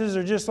finances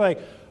are just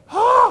like,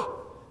 ah!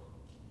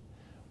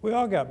 We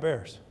all got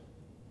bears.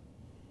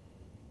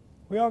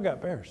 We all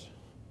got bears.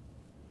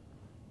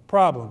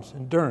 Problems,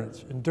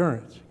 endurance,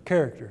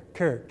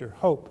 character,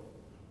 hope.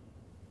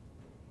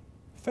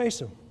 Face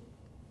them.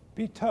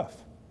 Be tough.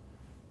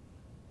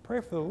 Pray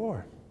for the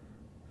Lord.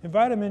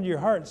 Invite Him into your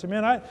heart and say,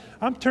 man,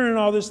 I'm turning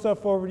all this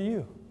stuff over to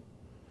you.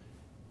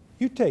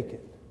 You take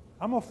it.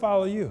 I'm going to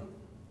follow you.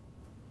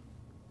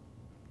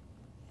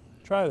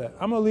 Try that.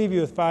 I'm going to leave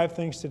you with 5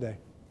 things today.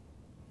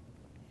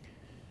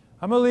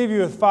 I'm going to leave you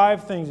with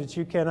 5 things that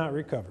you cannot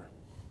recover.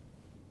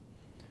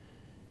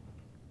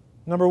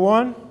 Number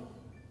 1,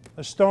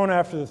 a stone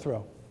after the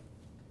throw.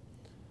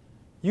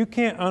 You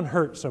can't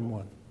unhurt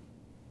someone.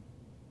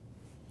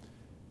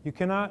 You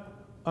cannot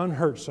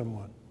unhurt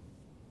someone.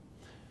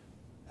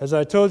 As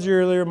I told you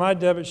earlier, my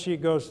debit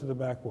sheet goes to the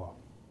back wall.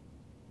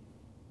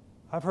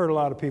 I've hurt a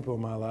lot of people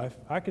in my life.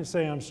 I can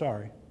say I'm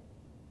sorry.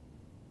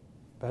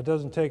 But that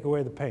doesn't take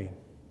away the pain.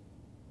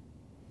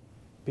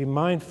 Be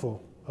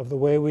mindful of the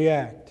way we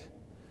act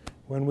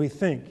when we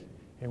think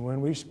and when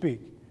we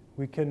speak.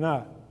 We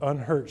cannot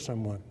unhurt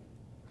someone.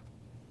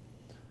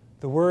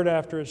 The word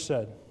after it's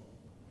said.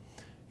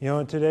 You know,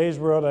 in today's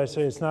world, I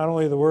say it's not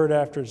only the word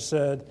after it's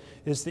said,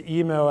 it's the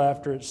email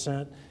after it's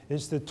sent,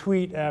 it's the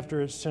tweet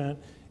after it's sent,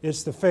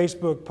 it's the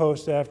Facebook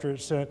post after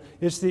it's sent,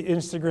 it's the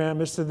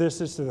Instagram, it's the this,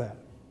 it's the that.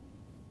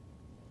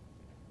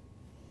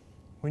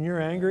 When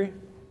you're angry,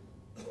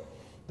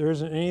 there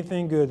isn't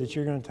anything good that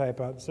you're going to type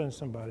out and send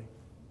somebody.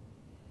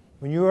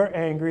 When you are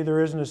angry,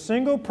 there isn't a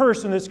single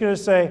person that's going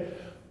to say,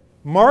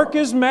 Mark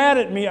is mad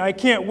at me, I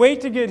can't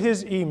wait to get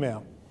his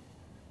email.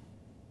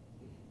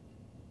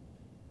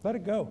 Let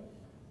it go.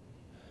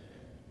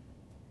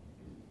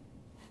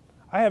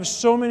 I have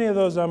so many of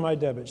those on my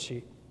debit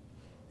sheet.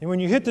 And when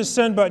you hit the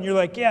send button, you're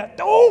like, yeah,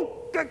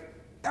 oh, and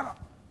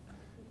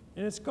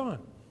it's gone.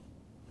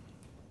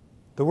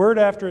 The word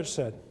after it's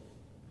said.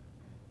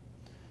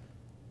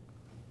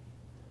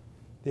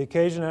 The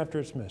occasion after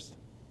it's missed.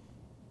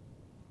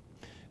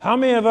 How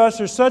many of us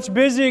are such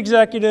busy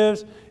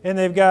executives and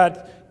they've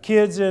got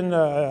kids in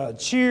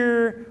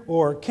cheer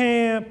or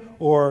camp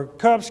or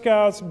Cub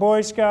Scouts,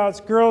 Boy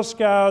Scouts, Girl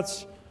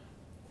Scouts,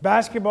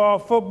 basketball,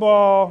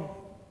 football,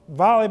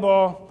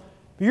 volleyball.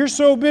 But you're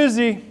so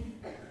busy,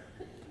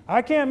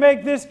 I can't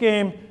make this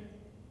game,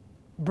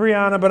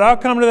 Brianna, but I'll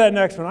come to that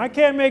next one. I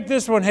can't make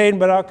this one, Hayden,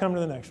 but I'll come to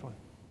the next one.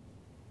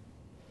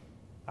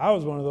 I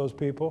was one of those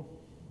people.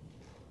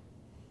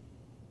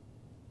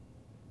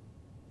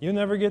 You'll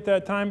never get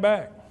that time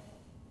back.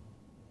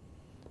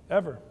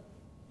 Ever.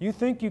 You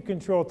think you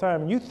control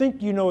time, and you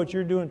think you know what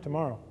you're doing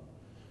tomorrow.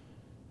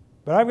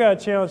 But I've got a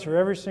challenge for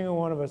every single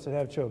one of us that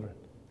have children.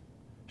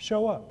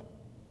 Show up.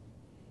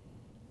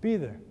 Be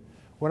there.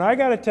 When I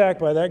got attacked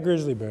by that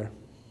grizzly bear,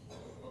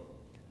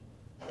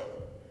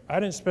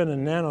 I didn't spend a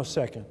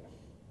nanosecond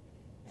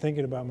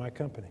thinking about my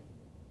company.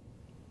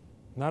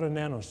 Not a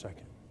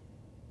nanosecond.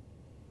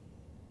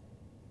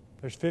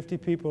 There's 50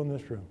 people in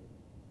this room.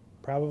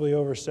 Probably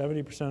over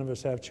 70% of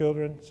us have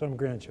children, some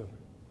grandchildren.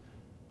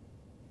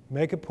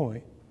 Make a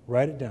point,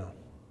 write it down.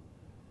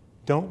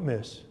 Don't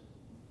miss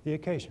the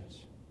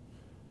occasions.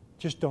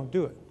 Just don't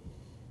do it.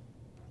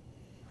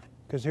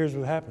 Because here's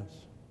what happens.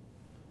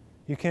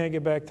 You can't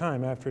get back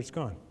time after it's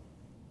gone.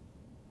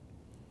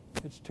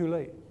 It's too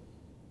late.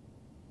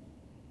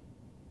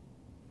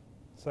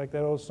 It's like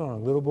that old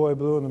song, Little Boy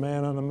Blue and the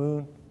Man on the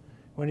Moon.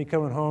 When you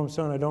coming home,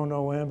 son, I don't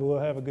know when, but we'll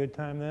have a good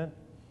time then.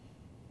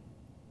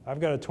 I've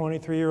got a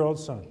 23-year-old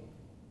son.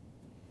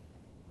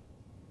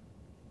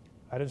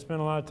 I didn't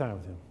spend a lot of time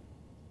with him,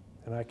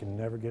 and I can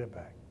never get it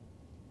back.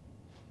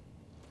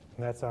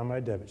 And that's on my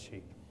debit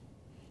sheet.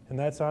 And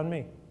that's on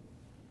me.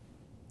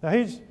 Now,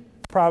 he's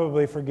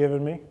probably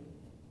forgiven me,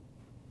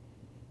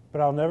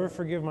 but I'll never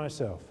forgive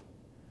myself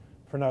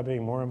for not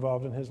being more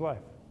involved in his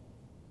life.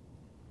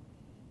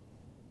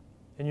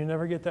 And you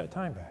never get that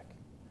time back.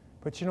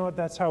 But you know what?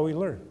 That's how we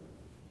learn.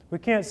 We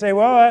can't say,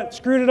 well, I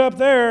screwed it up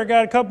there. I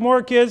got a couple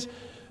more kids.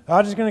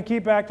 I'm just going to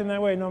keep acting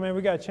that way. No, man,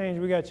 we got to change.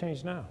 We got to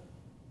change now.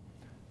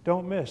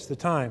 Don't miss the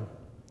time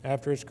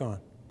after it's gone.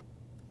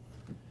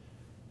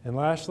 And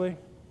lastly,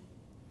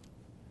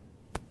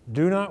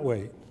 do not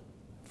wait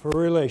for a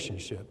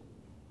relationship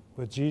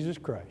with Jesus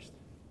Christ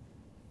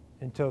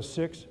until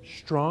 6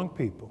 strong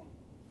people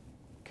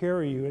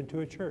carry you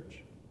into a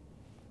church.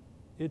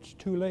 It's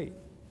too late.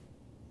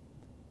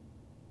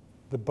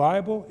 The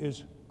Bible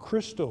is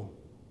crystal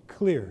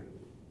clear,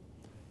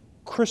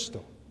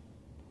 crystal,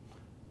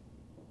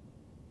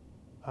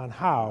 on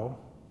how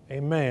a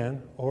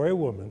man or a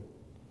woman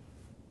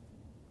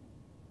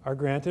are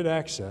granted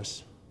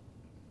access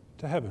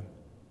to heaven.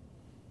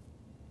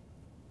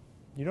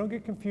 You don't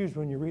get confused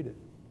when you read it.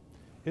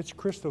 It's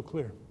crystal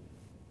clear.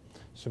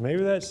 So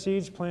maybe that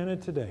seed's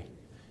planted today.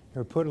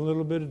 You're putting a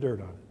little bit of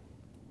dirt on it.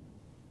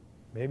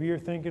 Maybe you're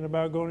thinking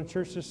about going to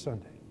church this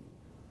Sunday.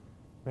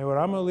 Maybe what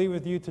I'm going to leave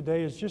with you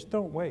today is just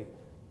don't wait.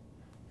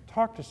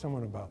 Talk to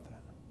someone about that.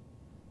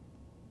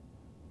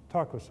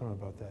 Talk with someone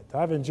about that.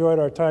 I've enjoyed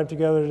our time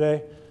together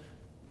today.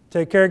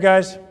 Take care,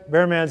 guys.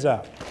 Bear Man's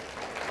out.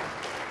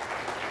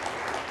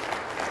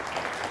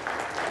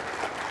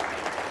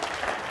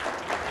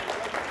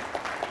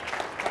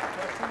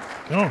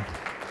 No.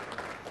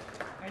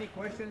 Any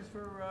questions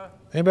for...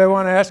 Anybody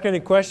want to ask any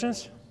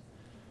questions?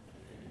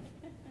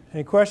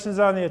 Any questions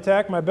on the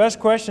attack? My best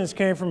questions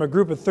came from a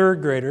group of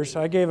third graders.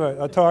 I gave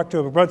a talk to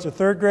a bunch of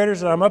third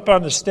graders, and I'm up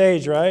on the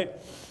stage, right?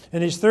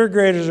 And these third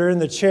graders are in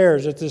the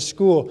chairs at this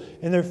school,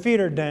 and their feet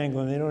are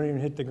dangling. They don't even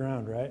hit the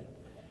ground, right?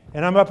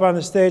 And I'm up on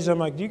the stage. I'm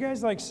like, do you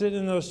guys like sit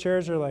in those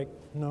chairs? They're like,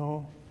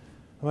 no.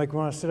 I'm like,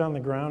 want to sit on the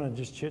ground and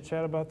just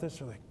chit-chat about this?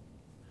 They're like,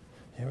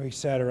 and we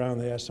sat around.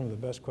 They asked some of the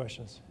best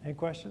questions. Any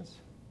questions?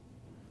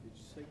 Did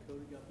you say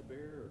Cody got the bear,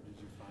 or did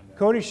you find out?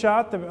 Cody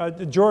shot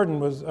Jordan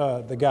was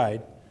the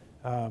guide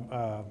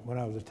when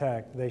I was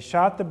attacked. They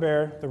shot the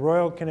bear. The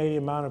Royal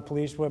Canadian Mounted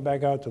Police went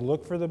back out to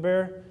look for the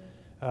bear,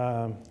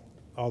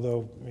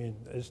 although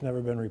it's never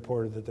been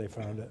reported that they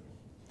found it.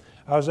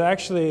 I was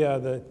actually,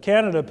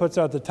 Canada puts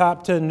out the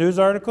top 10 news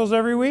articles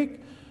every week.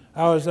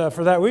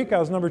 For that week, I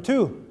was number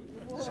 2.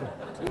 So,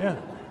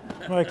 yeah,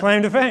 my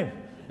claim to fame.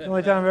 The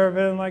only time I've ever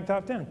been in like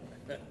top 10.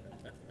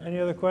 Any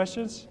other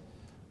questions?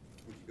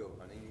 Would you go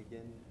hunting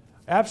again?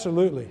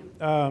 Absolutely.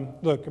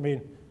 Look,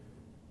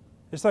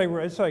 it's like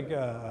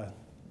how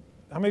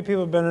many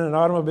people have been in an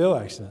automobile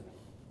accident?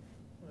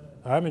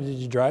 Did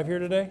you drive here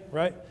today?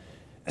 Right?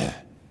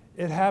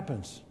 It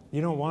happens.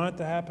 You don't want it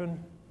to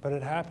happen, but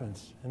it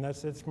happens, and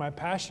it's my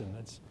passion.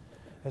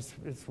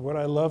 It's what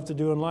I love to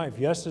do in life.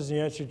 Yes is the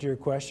answer to your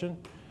question.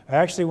 I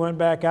actually went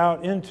back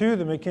out into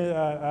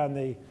on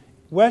the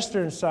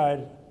western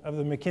side of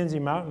the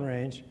McKenzie Mountain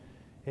Range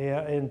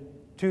in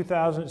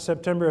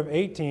September of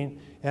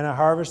 18, and I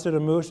harvested a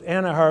moose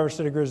and I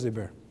harvested a grizzly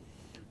bear.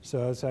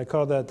 So I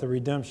call that the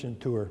redemption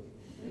tour.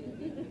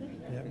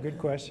 Yeah, good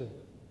question.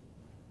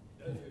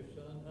 Does your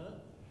son hunt?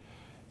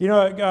 You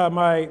know,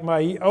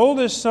 my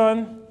oldest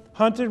son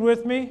hunted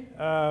with me,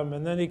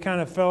 and then he kind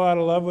of fell out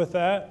of love with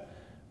that.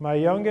 My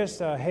youngest,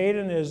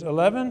 Hayden, is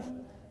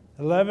 11,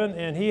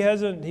 and he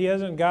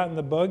hasn't gotten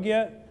the bug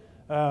yet.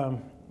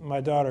 My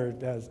daughter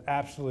has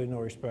absolutely no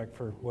respect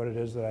for what it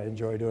is that I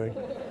enjoy doing.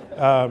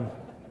 So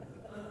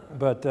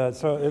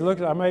it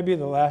looks, I might be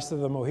the last of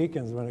the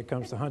Mohicans when it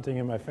comes to hunting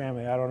in my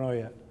family. I don't know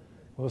yet.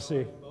 We'll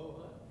see. Bow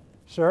hunt?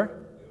 Sir? You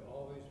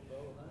always bow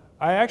hunt?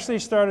 I actually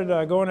started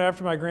going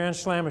after my Grand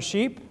Slam of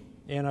sheep,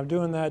 and I'm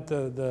doing that,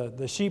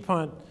 the sheep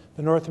hunt,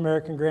 the North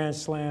American Grand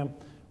Slam,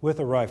 with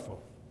a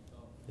rifle.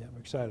 Yeah, I'm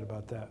excited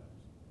about that.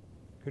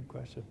 Good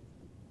question.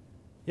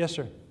 Yes,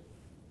 sir? On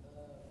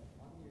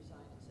your sign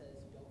it says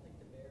you don't think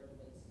the bear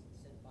was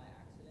sent by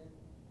accident.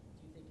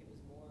 Do you think it was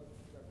more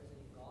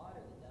representing God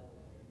or the devil?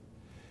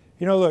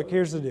 You know, look,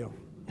 here's the deal.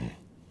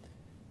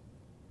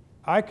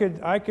 I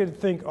could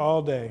think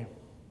all day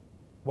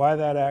why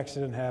that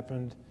accident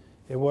happened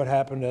and what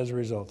happened as a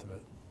result of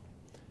it.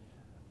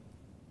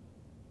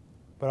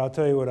 But I'll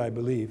tell you what I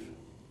believe.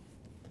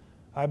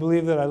 I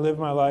believe that I lived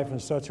my life in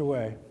such a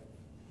way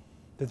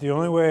that the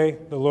only way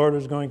the Lord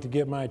was going to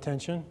get my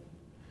attention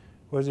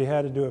was He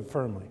had to do it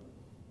firmly.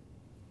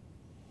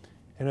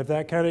 And if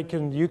that kind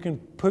of you can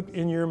put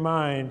in your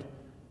mind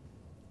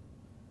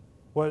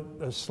what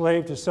a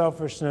slave to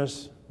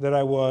selfishness that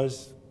I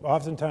was,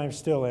 oftentimes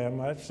still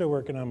am. I'm still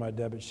working on my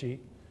debit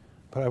sheet,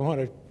 but I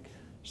want to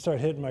start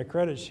hitting my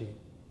credit sheet.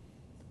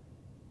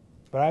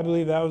 But I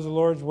believe that was the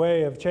Lord's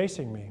way of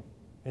chasing me,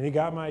 and He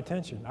got my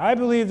attention. I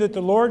believe that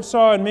the Lord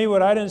saw in me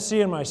what I didn't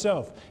see in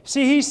myself.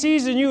 See, He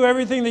sees in you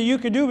everything that you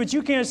could do, but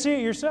you can't see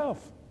it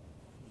yourself.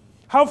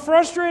 How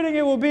frustrating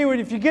it will be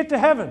if you get to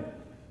heaven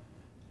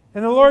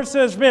and the Lord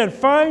says, man,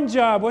 fine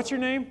job. What's your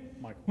name?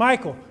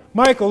 Michael.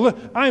 Michael, look,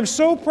 I am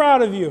so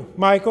proud of you,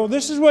 Michael.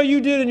 This is what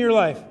you did in your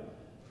life.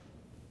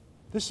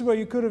 This is what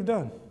you could have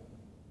done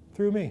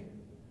through me.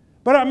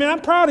 But I mean, I'm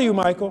proud of you,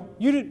 Michael.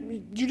 You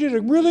did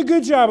a really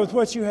good job with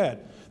what you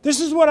had. This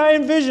is what I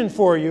envisioned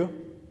for you.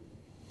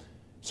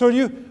 So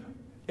you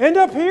end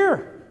up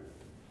here.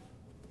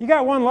 You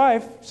got one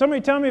life.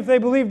 Somebody tell me if they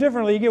believe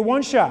differently. You get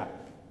one shot.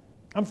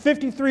 I'm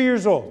 53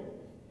 years old.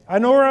 I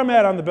know where I'm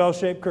at on the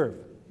bell-shaped curve.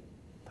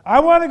 I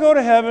want to go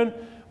to heaven.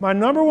 My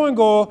number one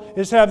goal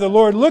is to have the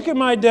Lord look at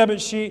my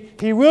debit sheet.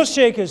 He will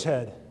shake his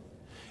head.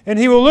 And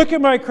he will look at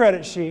my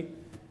credit sheet.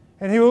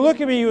 And he will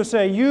look at me and he will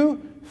say,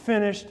 you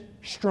finished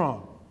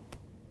strong.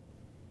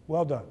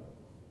 Well done.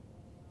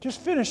 Just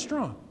finish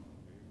strong.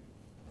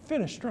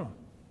 Finish strong.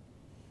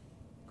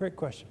 Great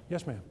question.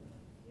 Yes, ma'am.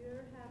 Did you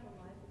ever have a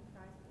life with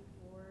Christ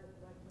before,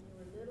 like when you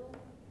were little?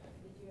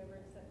 Did you ever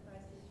accept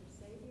Christ as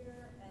your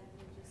Savior and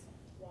you just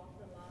walk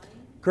the line?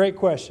 Great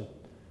question.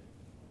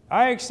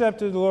 I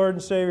accepted the Lord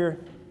and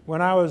Savior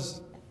when I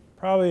was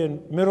probably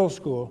in middle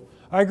school.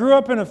 I grew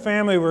up in a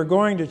family where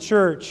going to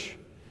church,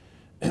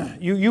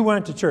 you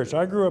went to church.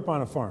 I grew up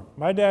on a farm.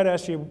 My dad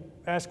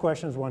asked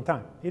questions one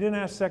time. He didn't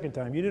ask the second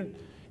time. You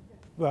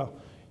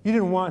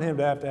didn't want him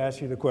to have to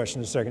ask you the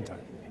question the second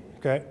time.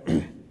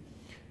 Okay?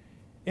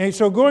 And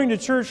so going to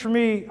church for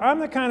me, I'm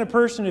the kind of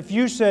person, if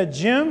you said,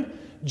 Jim,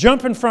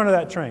 jump in front of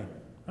that train.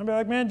 I'd be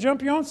like, man,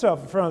 jump your own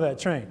self in front of that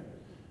train.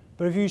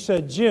 But if you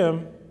said,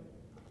 Jim,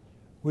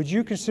 would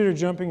you consider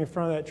jumping in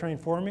front of that train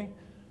for me?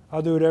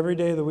 I'll do it every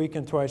day of the week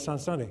and twice on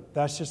Sunday.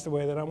 That's just the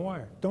way that I'm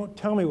wired. Don't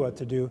tell me what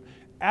to do.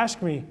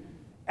 Ask me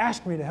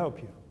to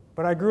help you.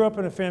 But I grew up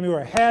in a family where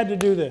I had to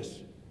do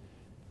this.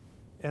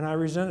 And I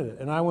resented it.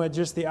 And I went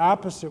just the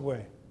opposite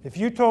way. If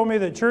you told me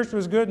that church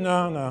was good,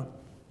 no.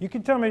 You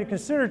can tell me to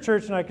consider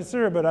church, and I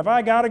consider it. But if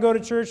I got to go to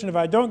church, and if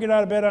I don't get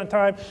out of bed on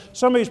time,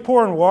 somebody's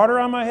pouring water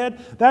on my head,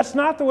 that's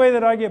not the way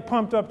that I get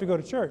pumped up to go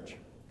to church.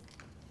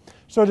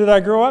 So did I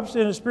grow up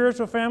in a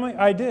spiritual family?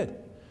 I did.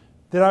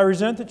 Did I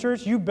resent the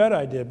church? You bet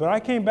I did. But I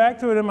came back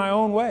to it in my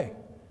own way.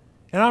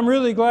 And I'm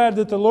really glad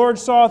that the Lord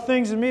saw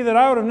things in me that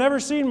I would have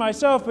never seen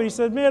myself. But he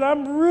said, man,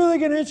 I'm really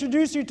going to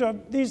introduce you to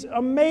these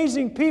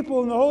amazing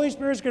people, and the Holy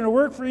Spirit's going to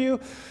work for you,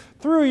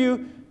 through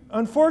you.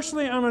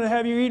 Unfortunately, I'm going to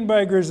have you eaten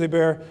by a grizzly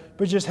bear,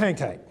 but just hang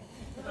tight.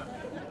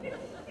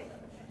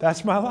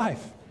 That's my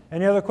life.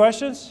 Any other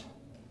questions?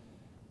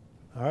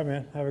 All right,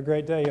 man. Have a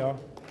great day, y'all.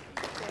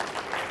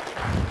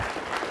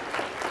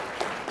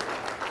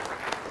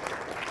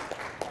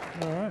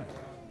 All right.